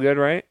makes you feel good,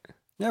 right?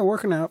 Yeah,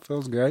 working out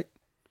feels great.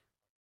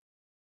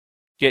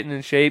 Getting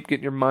in shape,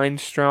 getting your mind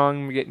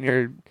strong,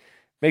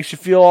 makes you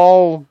feel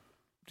all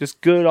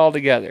just good all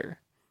together.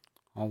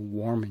 All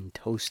warm and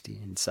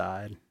toasty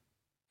inside.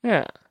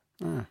 Yeah.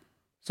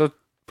 So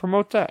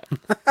promote that.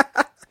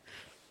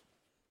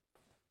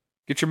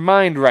 Get your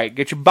mind right.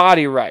 Get your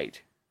body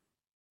right.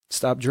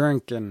 Stop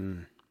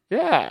drinking.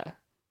 Yeah.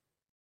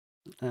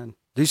 And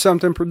Do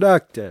something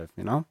productive,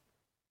 you know?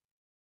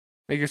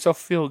 Make yourself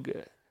feel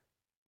good.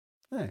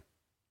 Hey.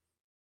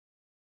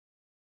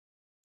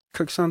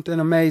 Cook something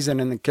amazing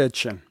in the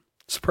kitchen.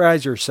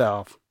 Surprise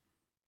yourself.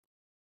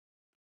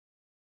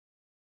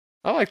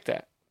 I like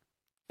that.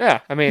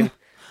 Yeah, I mean,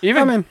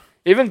 even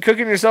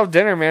cooking yourself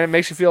dinner, man, it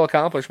makes you feel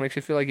accomplished. Makes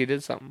you feel like you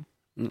did something.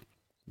 It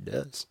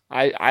does.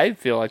 I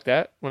feel like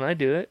that when I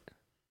do it.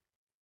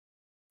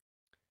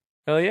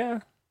 Hell yeah.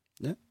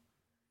 Yeah.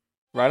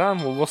 Right on.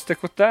 Well, we'll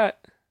stick with that.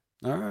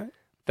 All right.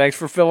 Thanks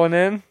for filling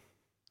in.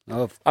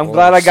 I'm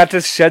glad I got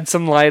to shed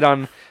some light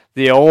on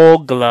the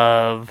old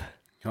glove.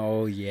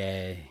 Oh,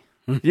 yay.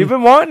 You've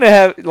been wanting to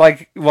have, I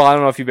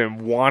don't know if you've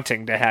been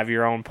wanting to have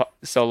your own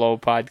solo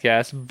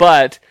podcast,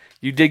 but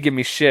you did give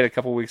me shit a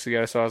couple weeks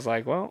ago, so I was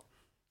like, well,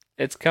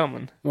 it's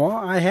coming. Well,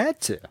 I had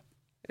to.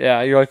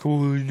 Yeah, you're like, well,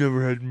 you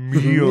never had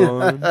me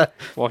on.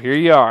 Well, here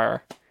you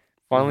are.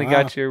 Finally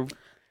got your...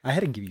 I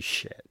had to give you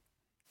shit.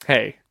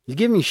 Hey. You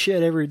give me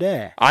shit every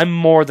day. I'm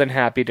more than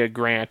happy to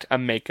grant a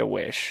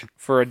make-a-wish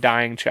for a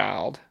dying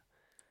child.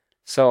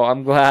 So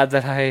I'm glad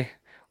that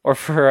or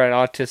for an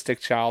autistic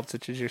child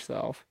such as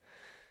yourself.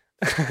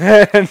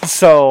 And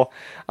so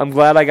I'm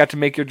glad I got to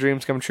make your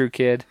dreams come true,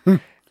 kid.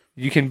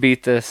 You can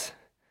beat this.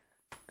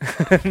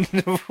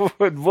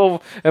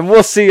 And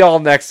we'll see y'all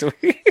next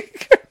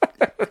week.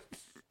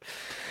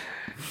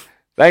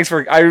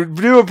 I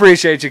do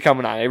appreciate you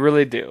coming on. I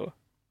really do.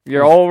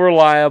 You're all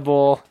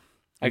reliable.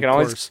 I can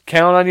always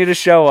count on you to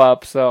show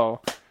up.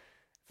 So if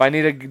I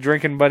need a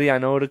drinking buddy, I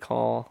know who to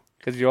call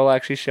because you'll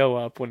actually show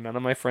up when none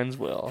of my friends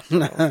will.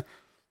 So.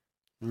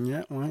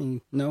 Yeah, well,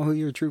 you know who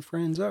your true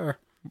friends are.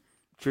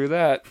 True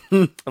that.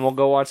 And we'll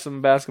go watch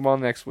some basketball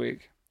next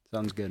week.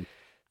 Sounds good.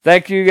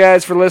 Thank you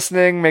guys for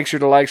listening. Make sure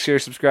to like, share,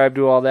 subscribe,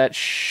 do all that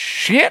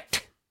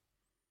shit.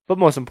 But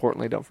most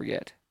importantly, don't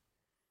forget,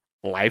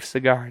 life's a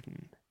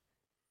garden.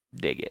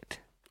 Dig it.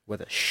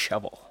 With a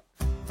shovel.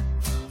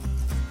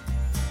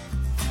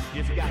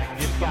 Just gotta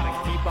keep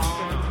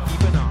on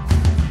keeping on.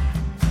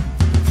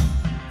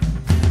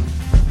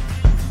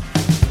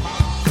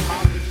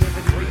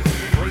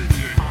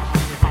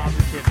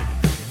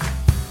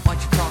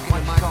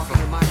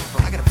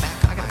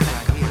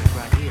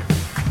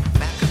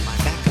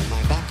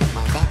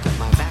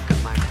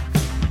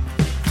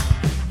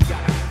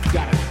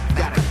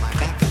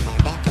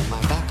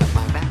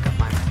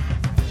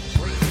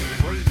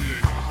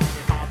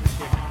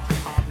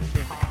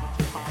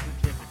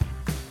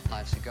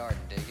 Life's a garden,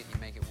 dig it, you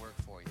make it